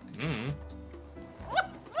 Hmm.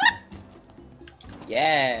 What?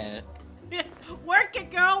 Yeah. Work it,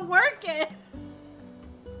 girl. Work it.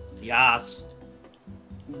 Yas.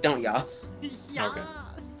 Don't yas. Yes. Okay.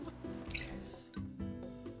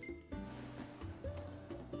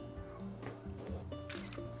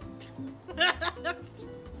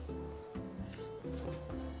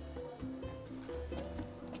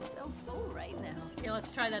 So full right now. Okay,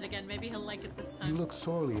 let's try that again. Maybe he'll like it this You time. look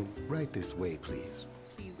sorely in. Right this way, please.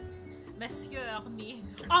 Please. Monsieur, me.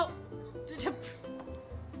 Oh!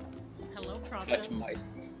 Hello, Prompto. Touch my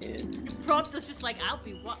skin. Prompto's just like, I'll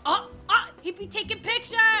be what? Oh! Oh! He be taking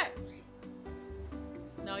picture!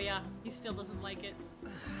 No, yeah. He still doesn't like it.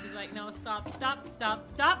 He's like, no, stop, stop, stop,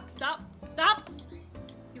 stop, stop, stop!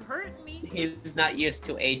 You hurt me. He's not used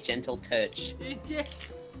to a gentle touch.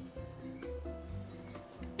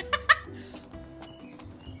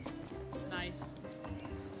 Nice.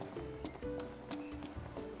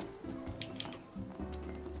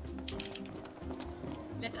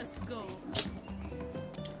 Let us go.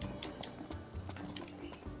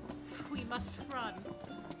 We must run.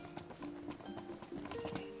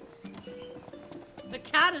 The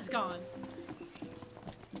cat is gone.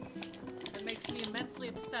 That makes me immensely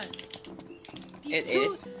upset. It's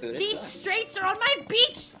food These as straits are on my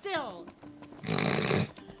beach still. well.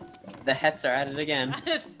 The hets are at it again.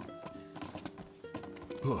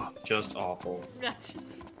 Just awful. That's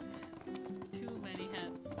just too many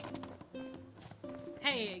heads.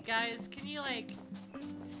 Hey guys, can you like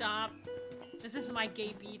stop? This is my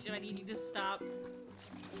gay beach and I need you to stop.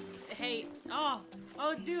 Hey, oh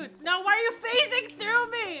dude, no, why are you phasing through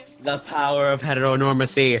me? The power of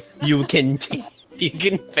heteronormacy. You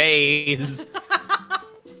can phase.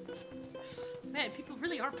 Man, people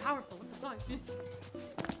really are powerful. What the fuck?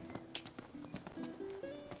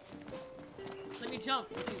 Let me jump,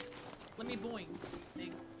 please. Let me boing.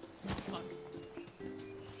 Thanks. Fuck.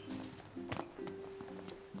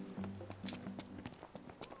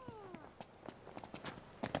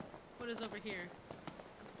 What is over here?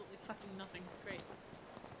 Absolutely fucking nothing. Great.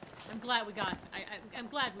 I'm glad we got. I'm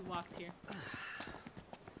glad we walked here.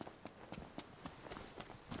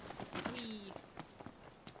 Wee.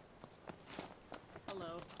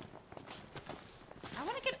 Hello. I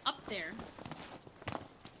want to get up there.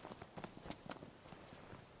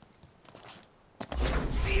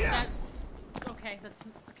 That's okay. That's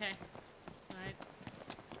okay. All right.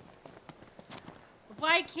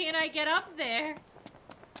 Why can't I get up there?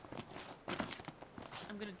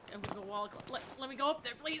 I'm gonna go wall. Let me go up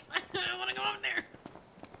there, please. I want to go up there.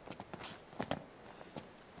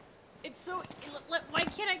 It's so. Why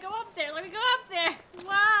can't I go up there? Let me go up there.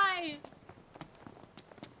 Why?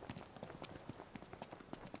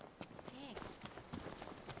 Dang.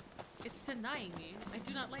 It's denying me. I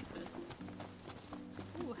do not like this.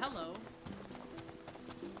 Ooh, hello.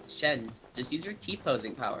 Shen, just use your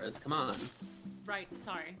T-posing powers. Come on. Right.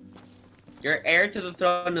 Sorry. You're heir to the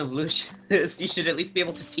throne of Lucius. You should at least be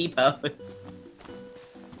able to T-pose.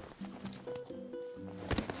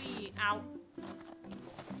 Wee. Ow.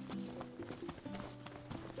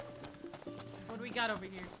 What do we got over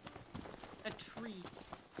here? A tree.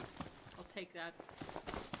 I'll take that.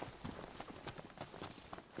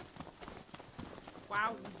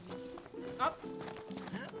 Wow. Up.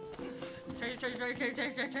 Treasure, treasure, treasure,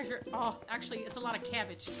 treasure, treasure, treasure. Oh, actually, it's a lot of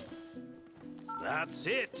cabbage. That's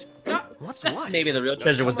it. What's what? Maybe the real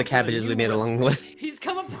treasure was the cabbages we made along the way. He's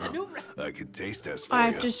come up with a new recipe. I can taste test for I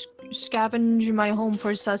you. have to scavenge my home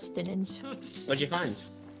for sustenance. What'd you find?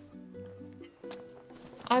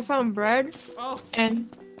 I found bread Oh. and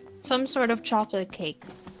some sort of chocolate cake.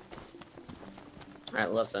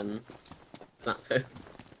 Alright, listen. It's not food.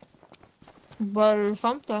 But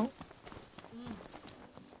something.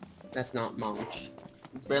 That's not munch.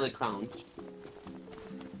 It's barely crunch.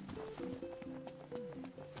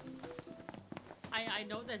 I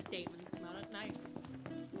know that Damon's come out at night.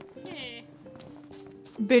 Yeah.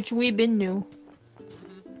 Bitch, we been new.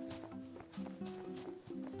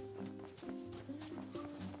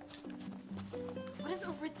 What is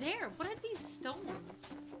over there? What are these stones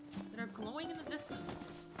that are glowing in the distance?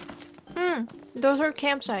 Those are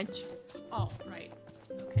campsites. Oh, right.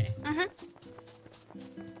 Okay.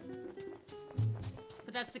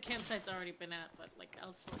 But that's the campsite's already been at, but like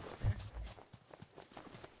I'll still go there.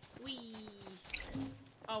 Whee!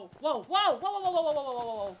 Oh, whoa, whoa, whoa, whoa, whoa, whoa, whoa, whoa,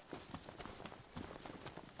 whoa, whoa!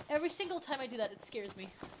 Every single time I do that, it scares me.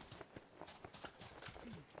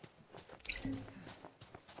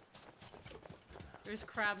 There's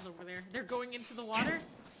crabs over there. They're going into the water?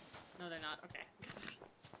 No, they're not. Okay.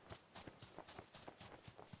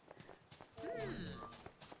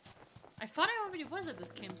 I thought I already was at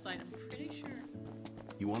this campsite, I'm pretty sure.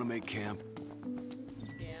 You want to make camp?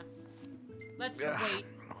 Yeah. Let's wait.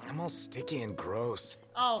 I'm all sticky and gross.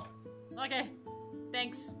 Oh, okay.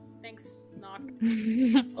 Thanks. Thanks, Knock.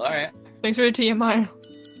 Alright. Thanks for the TMI.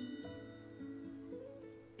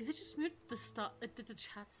 Is it just mute the stop? Did the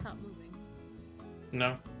chat stop moving?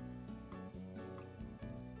 No.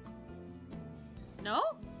 No?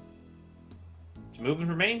 It's moving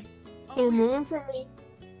for me. They're moving for me.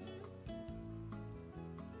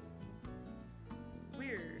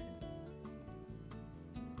 Weird.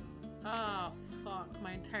 Oh, fuck.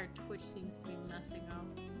 My entire Twitch seems to be messing up.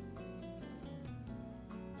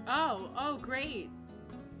 Oh, great.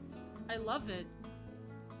 I love it.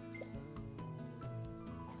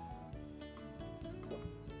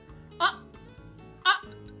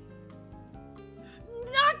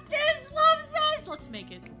 Noctis loves this! Let's make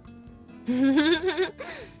it.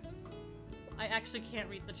 I actually can't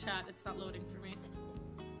read the chat. It's not loading for me.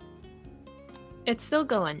 It's still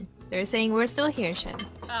going. They're saying we're still here, Shen.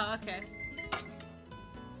 Oh, okay.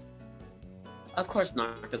 Of course,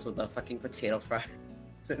 Noctis with the fucking potato fry.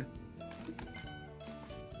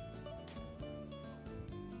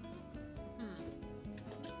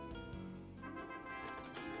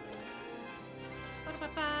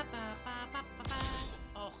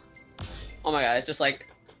 Oh my god, it's just like,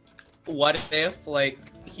 what if, like,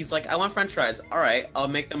 he's like, I want french fries. Alright, I'll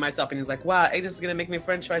make them myself. And he's like, wow, Agnes is gonna make me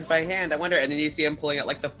french fries by hand. I wonder. And then you see him pulling out,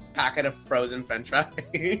 like, the packet of frozen french fries.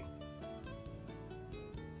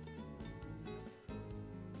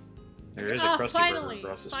 There is a Krusty finally, Burger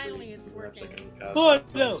across the finally street. it's working. Oh,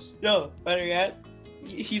 no, better yet.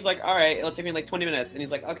 He's like, alright, it'll take me like 20 minutes. And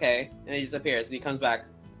he's like, okay. And he disappears. And he comes back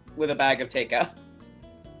with a bag of takeout.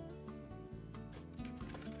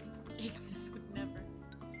 Ignis would never.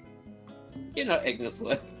 You know, Ignis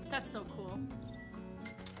would. That's so cool.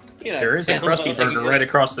 You know, There is a Krusty Burger right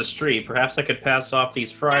across the street. Perhaps I could pass off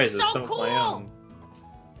these fries as some of my own.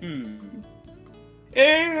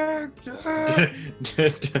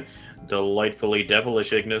 Delightfully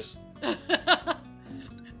devilish, Ignis.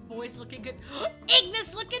 Boys looking good.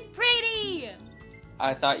 Ignis looking pretty!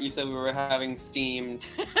 I thought you said we were having steamed.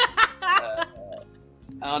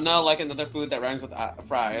 Oh no, like another food that rhymes with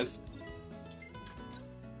fries.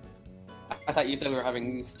 I thought you said we were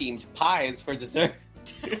having steamed pies for dessert.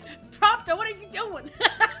 Prompto, what are you doing?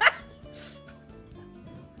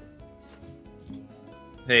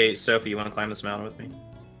 Hey, Sophie, you want to climb this mountain with me?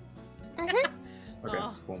 Okay,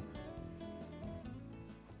 cool.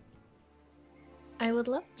 I would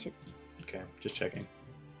love to. Okay, just checking.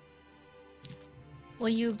 Will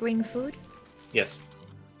you bring food? Yes.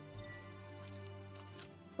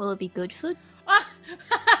 Will it be good food?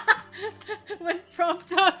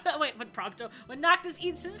 When Noctis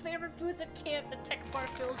eats his favorite foods at camp, the tech bar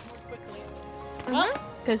fills more quickly.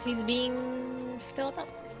 Because he's being filled up.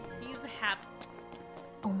 He's happy.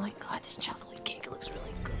 Oh my god, this chocolate cake looks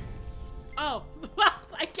really good. Oh, well,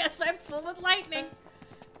 I guess I'm full with lightning.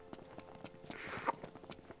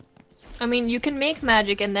 I mean, you can make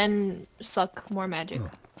magic and then suck more magic.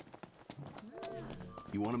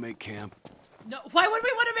 You want to make camp? No, why would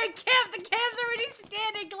we want to make camp? The camp's already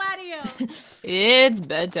standing, Gladio. It's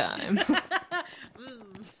bedtime.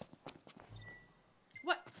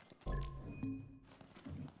 What?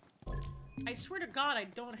 I swear to God, I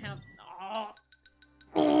don't have.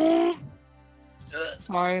 Oh.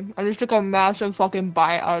 Sorry, I just took a massive fucking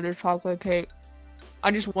bite out of the chocolate cake.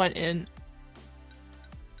 I just went in.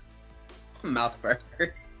 Mouth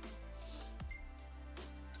first.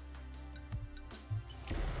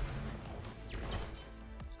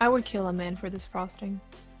 I would kill a man for this frosting.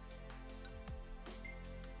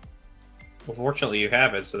 Well, fortunately you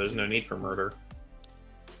have it, so there's no need for murder.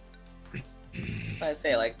 I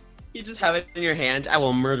say, like, you just have it in your hand. I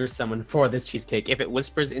will murder someone for this cheesecake if it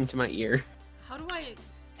whispers into my ear. How do I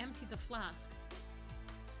empty the flask?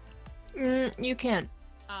 You can't.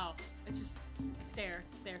 Oh, it's there.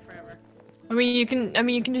 It's there forever. I mean, you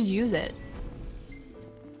can just use it.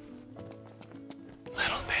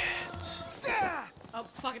 Little bits. Oh,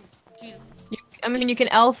 fucking Jesus. I mean, you can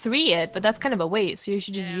L3 it, but that's kind of a waste, so you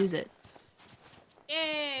should just use it.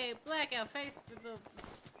 Yay! Blackout face for the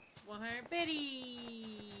 100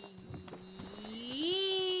 biddy.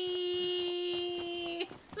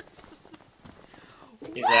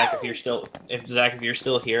 Hey, Zach, if you're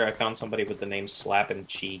still here, I found somebody with the name Slapping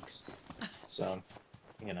Cheeks. So,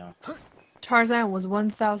 you know. Tarzan was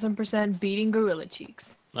 1000% beating Gorilla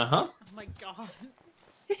Cheeks. Uh-huh. Oh my god.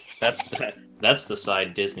 That's the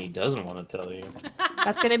side Disney doesn't want to tell you.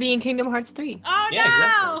 That's gonna be in Kingdom Hearts 3. Oh Yeah,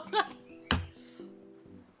 no! exactly.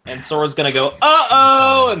 And Sora's gonna go,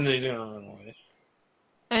 uh-oh! And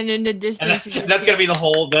And in the distance, that's gonna be the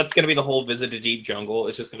whole. That's gonna be the whole visit to Deep Jungle.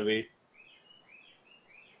 It's just gonna be.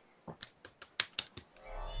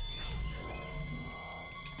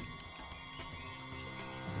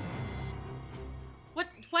 What?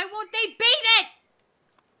 Why won't they beat it?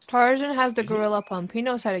 Tarzan has the gorilla pump. He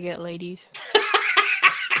knows how to get ladies.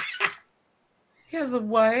 He has the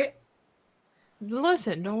what?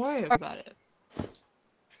 Listen, don't worry about it.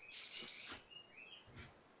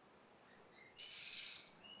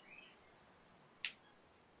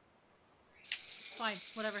 Fine,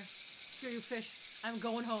 whatever. Screw you, fish. I'm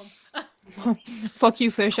going home. Fuck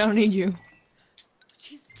you, fish. I don't need you.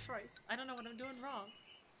 Jesus Christ. I don't know what I'm doing wrong.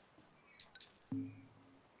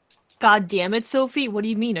 God damn it, Sophie. What do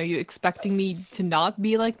you mean? Are you expecting me to not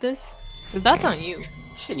be like this? Because that's on you.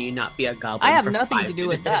 Shouldn't you not be a goblin? I have for nothing 5 to do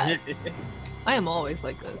with that. minutes? I am always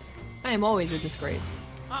like this. I am always a disgrace.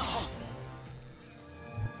 Uh-oh.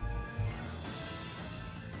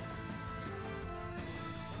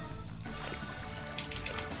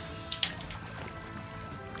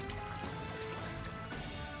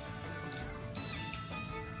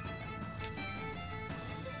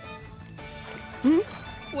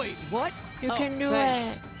 Wait, what? You can do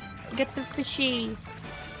thanks. it. Get the fishy.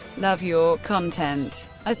 Love your content,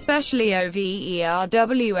 especially OVERWATCH.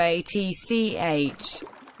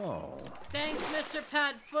 Oh. Thanks, Mr.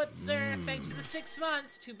 Padfoot, sir. Thanks for the 6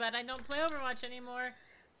 months. Too bad I don't play Overwatch anymore.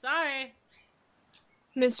 Sorry.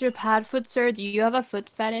 Mr. Padfoot, sir, do you have a foot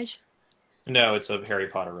fetish? No, it's a Harry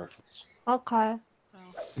Potter reference. Okay.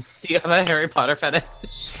 Do you have a Harry Potter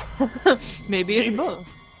fetish? Maybe it's both.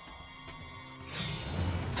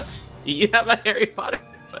 Do you have a Harry Potter?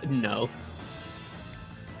 No.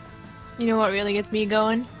 You know what really gets me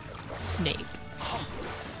going? Snape.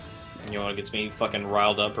 You know what gets me fucking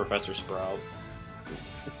riled up, Professor Sprout.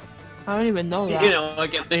 I don't even know that. You know what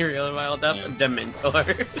gets me really wild up? Yeah. Dementor. Look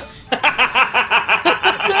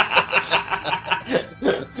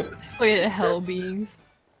at the hell beings.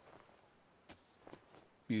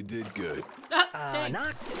 You did good.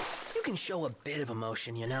 Not. You can show a bit of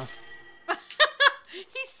emotion, you know?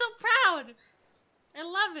 He's so proud. I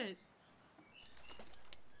love it.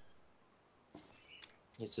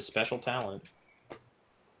 It's a special talent.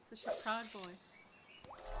 Such a proud boy.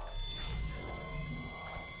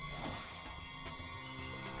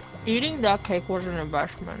 Eating that cake was an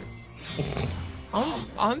investment.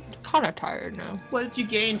 I'm kind of tired now. What did you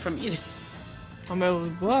gain from eating? I mean, it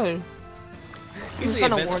was good. It was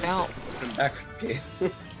kind of worn out. It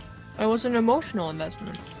was an emotional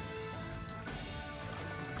investment.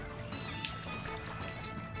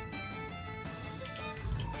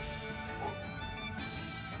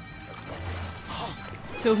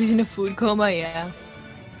 Sophie's in a food coma, yeah.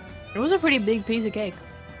 It was a pretty big piece of cake.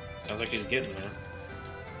 Sounds like she's getting there.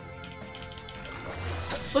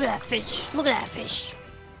 Look at that fish. Look at that fish.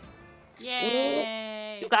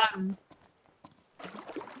 Yay! You got him.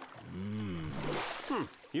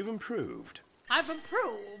 You've improved. I've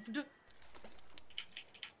improved.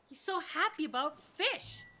 He's so happy about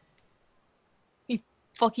fish. He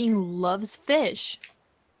fucking loves fish.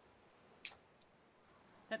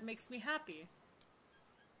 That makes me happy.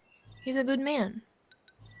 He's a good man.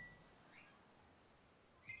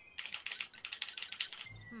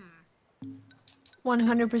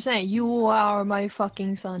 100%. You are my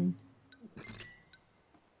fucking son.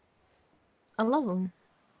 I love him.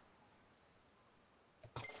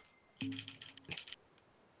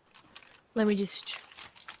 Let me just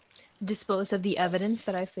dispose of the evidence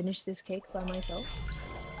that I finished this cake by myself.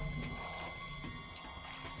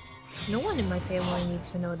 No one in my family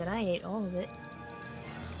needs to know that I ate all of it.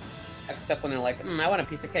 Except when they're like, I want a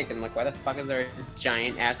piece of cake. And I'm like, why the fuck is there a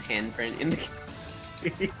giant ass handprint in the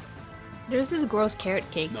cake? There's this gross carrot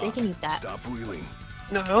cake. They can eat that. Stop reeling.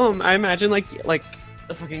 No, I imagine like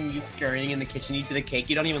the fucking you scurrying in the kitchen. You see the cake.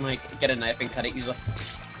 You don't even like get a knife and cut it. You just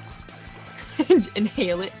like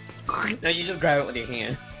inhale it. No, you just grab it with your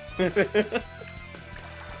hand.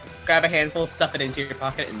 Grab a handful, stuff it into your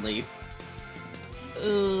pocket, and leave.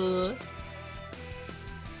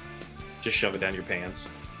 Just shove it down your pants.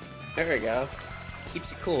 There we go.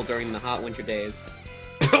 Keeps you cool during the hot winter days.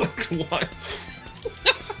 What?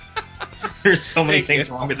 There's so many things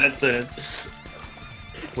wrong with that sentence.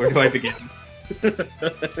 Where do I begin?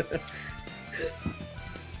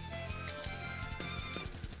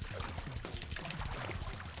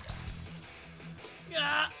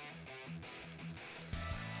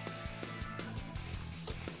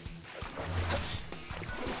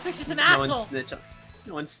 This fish is an No asshole. one snitch on,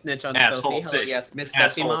 no one snitch on Asshole Sophie. Hello, fish. yes, Miss Asshole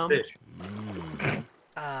Sophie Mom. fish.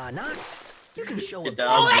 Knox, you can show Your a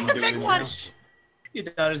dog that's a is big doing one. now. Your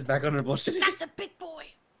daughter's back on her bullshit. That's a big boy.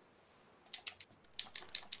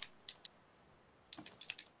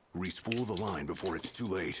 Respool the line before it's too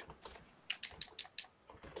late.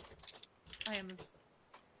 I am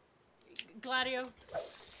Gladio,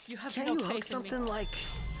 you have Can no you faith hook in something me. like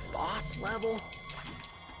boss level?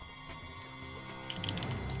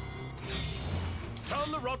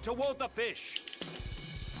 Turn the rod toward the fish.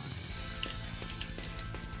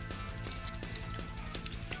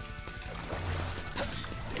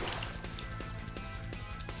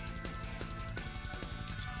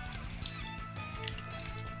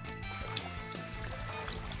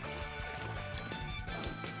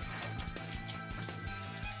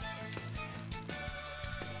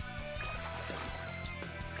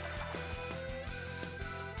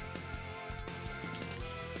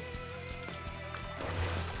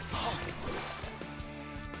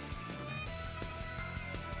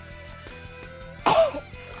 There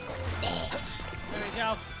we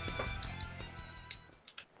go.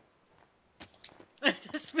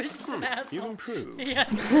 This fish is an asshole. You've improved. Yes.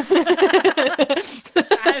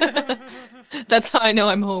 That's how I know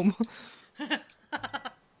I'm home.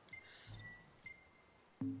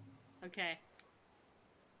 Okay.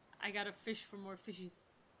 I gotta fish for more fishies.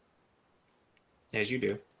 As you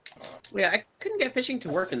do. Yeah, I couldn't get fishing to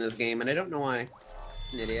work in this game, and I don't know why.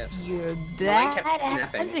 It's an idiot. You're Mine kept bad at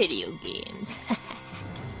snapping. video games.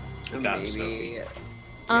 Maybe.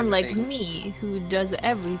 Unlike me, who does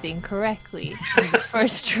everything correctly on the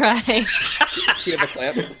first try. Do you have a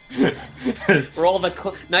clip? Roll the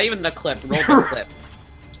clip. Not even the clip. Roll the clip.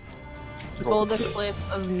 Roll the clip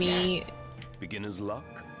of me. Beginner's luck.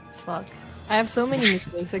 Fuck. I have so many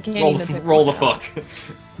mistakes. I can't Roll even. the, pick roll the one out. fuck.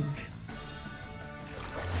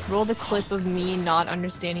 Roll the clip of me not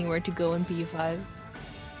understanding where to go in P5.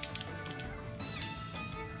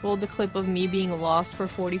 Roll the clip of me being lost for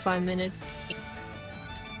 45 minutes.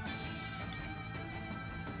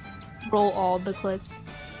 Roll all the clips.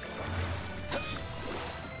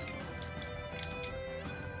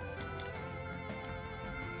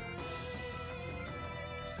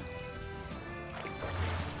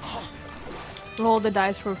 Roll the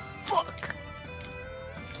dice for fuck.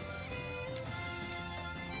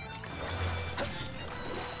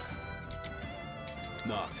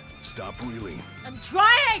 Knocked. Stop reeling. I'm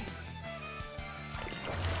trying!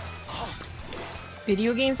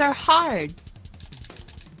 Video games are hard.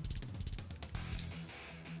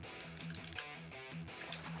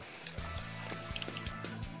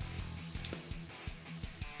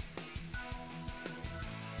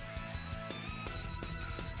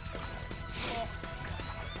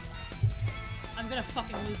 I'm gonna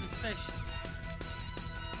fucking lose this fish.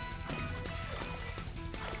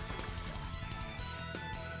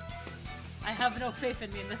 I have no faith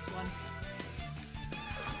in me in this one.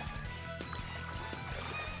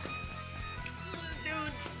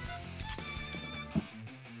 Dude.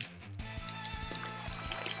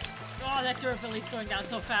 Oh, that durability's going down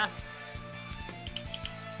so fast.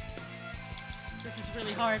 This is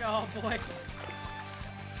really hard. Oh boy.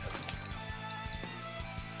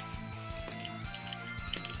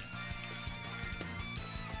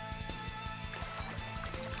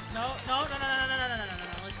 No.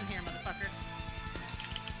 Listen here, motherfucker.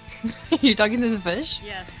 You talking to the fish?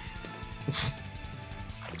 Yes.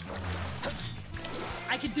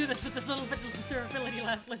 I can do this with this little bit of durability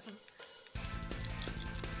left. Listen.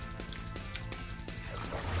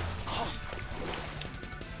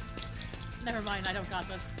 Never mind, I don't got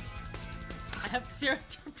this. I have 0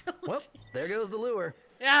 durability. Well, there goes the lure.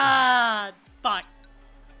 Ah, fuck.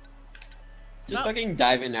 Just fucking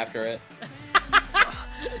dive in after it.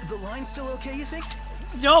 The line's still okay, you think?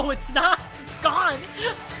 No, it's not. It's gone.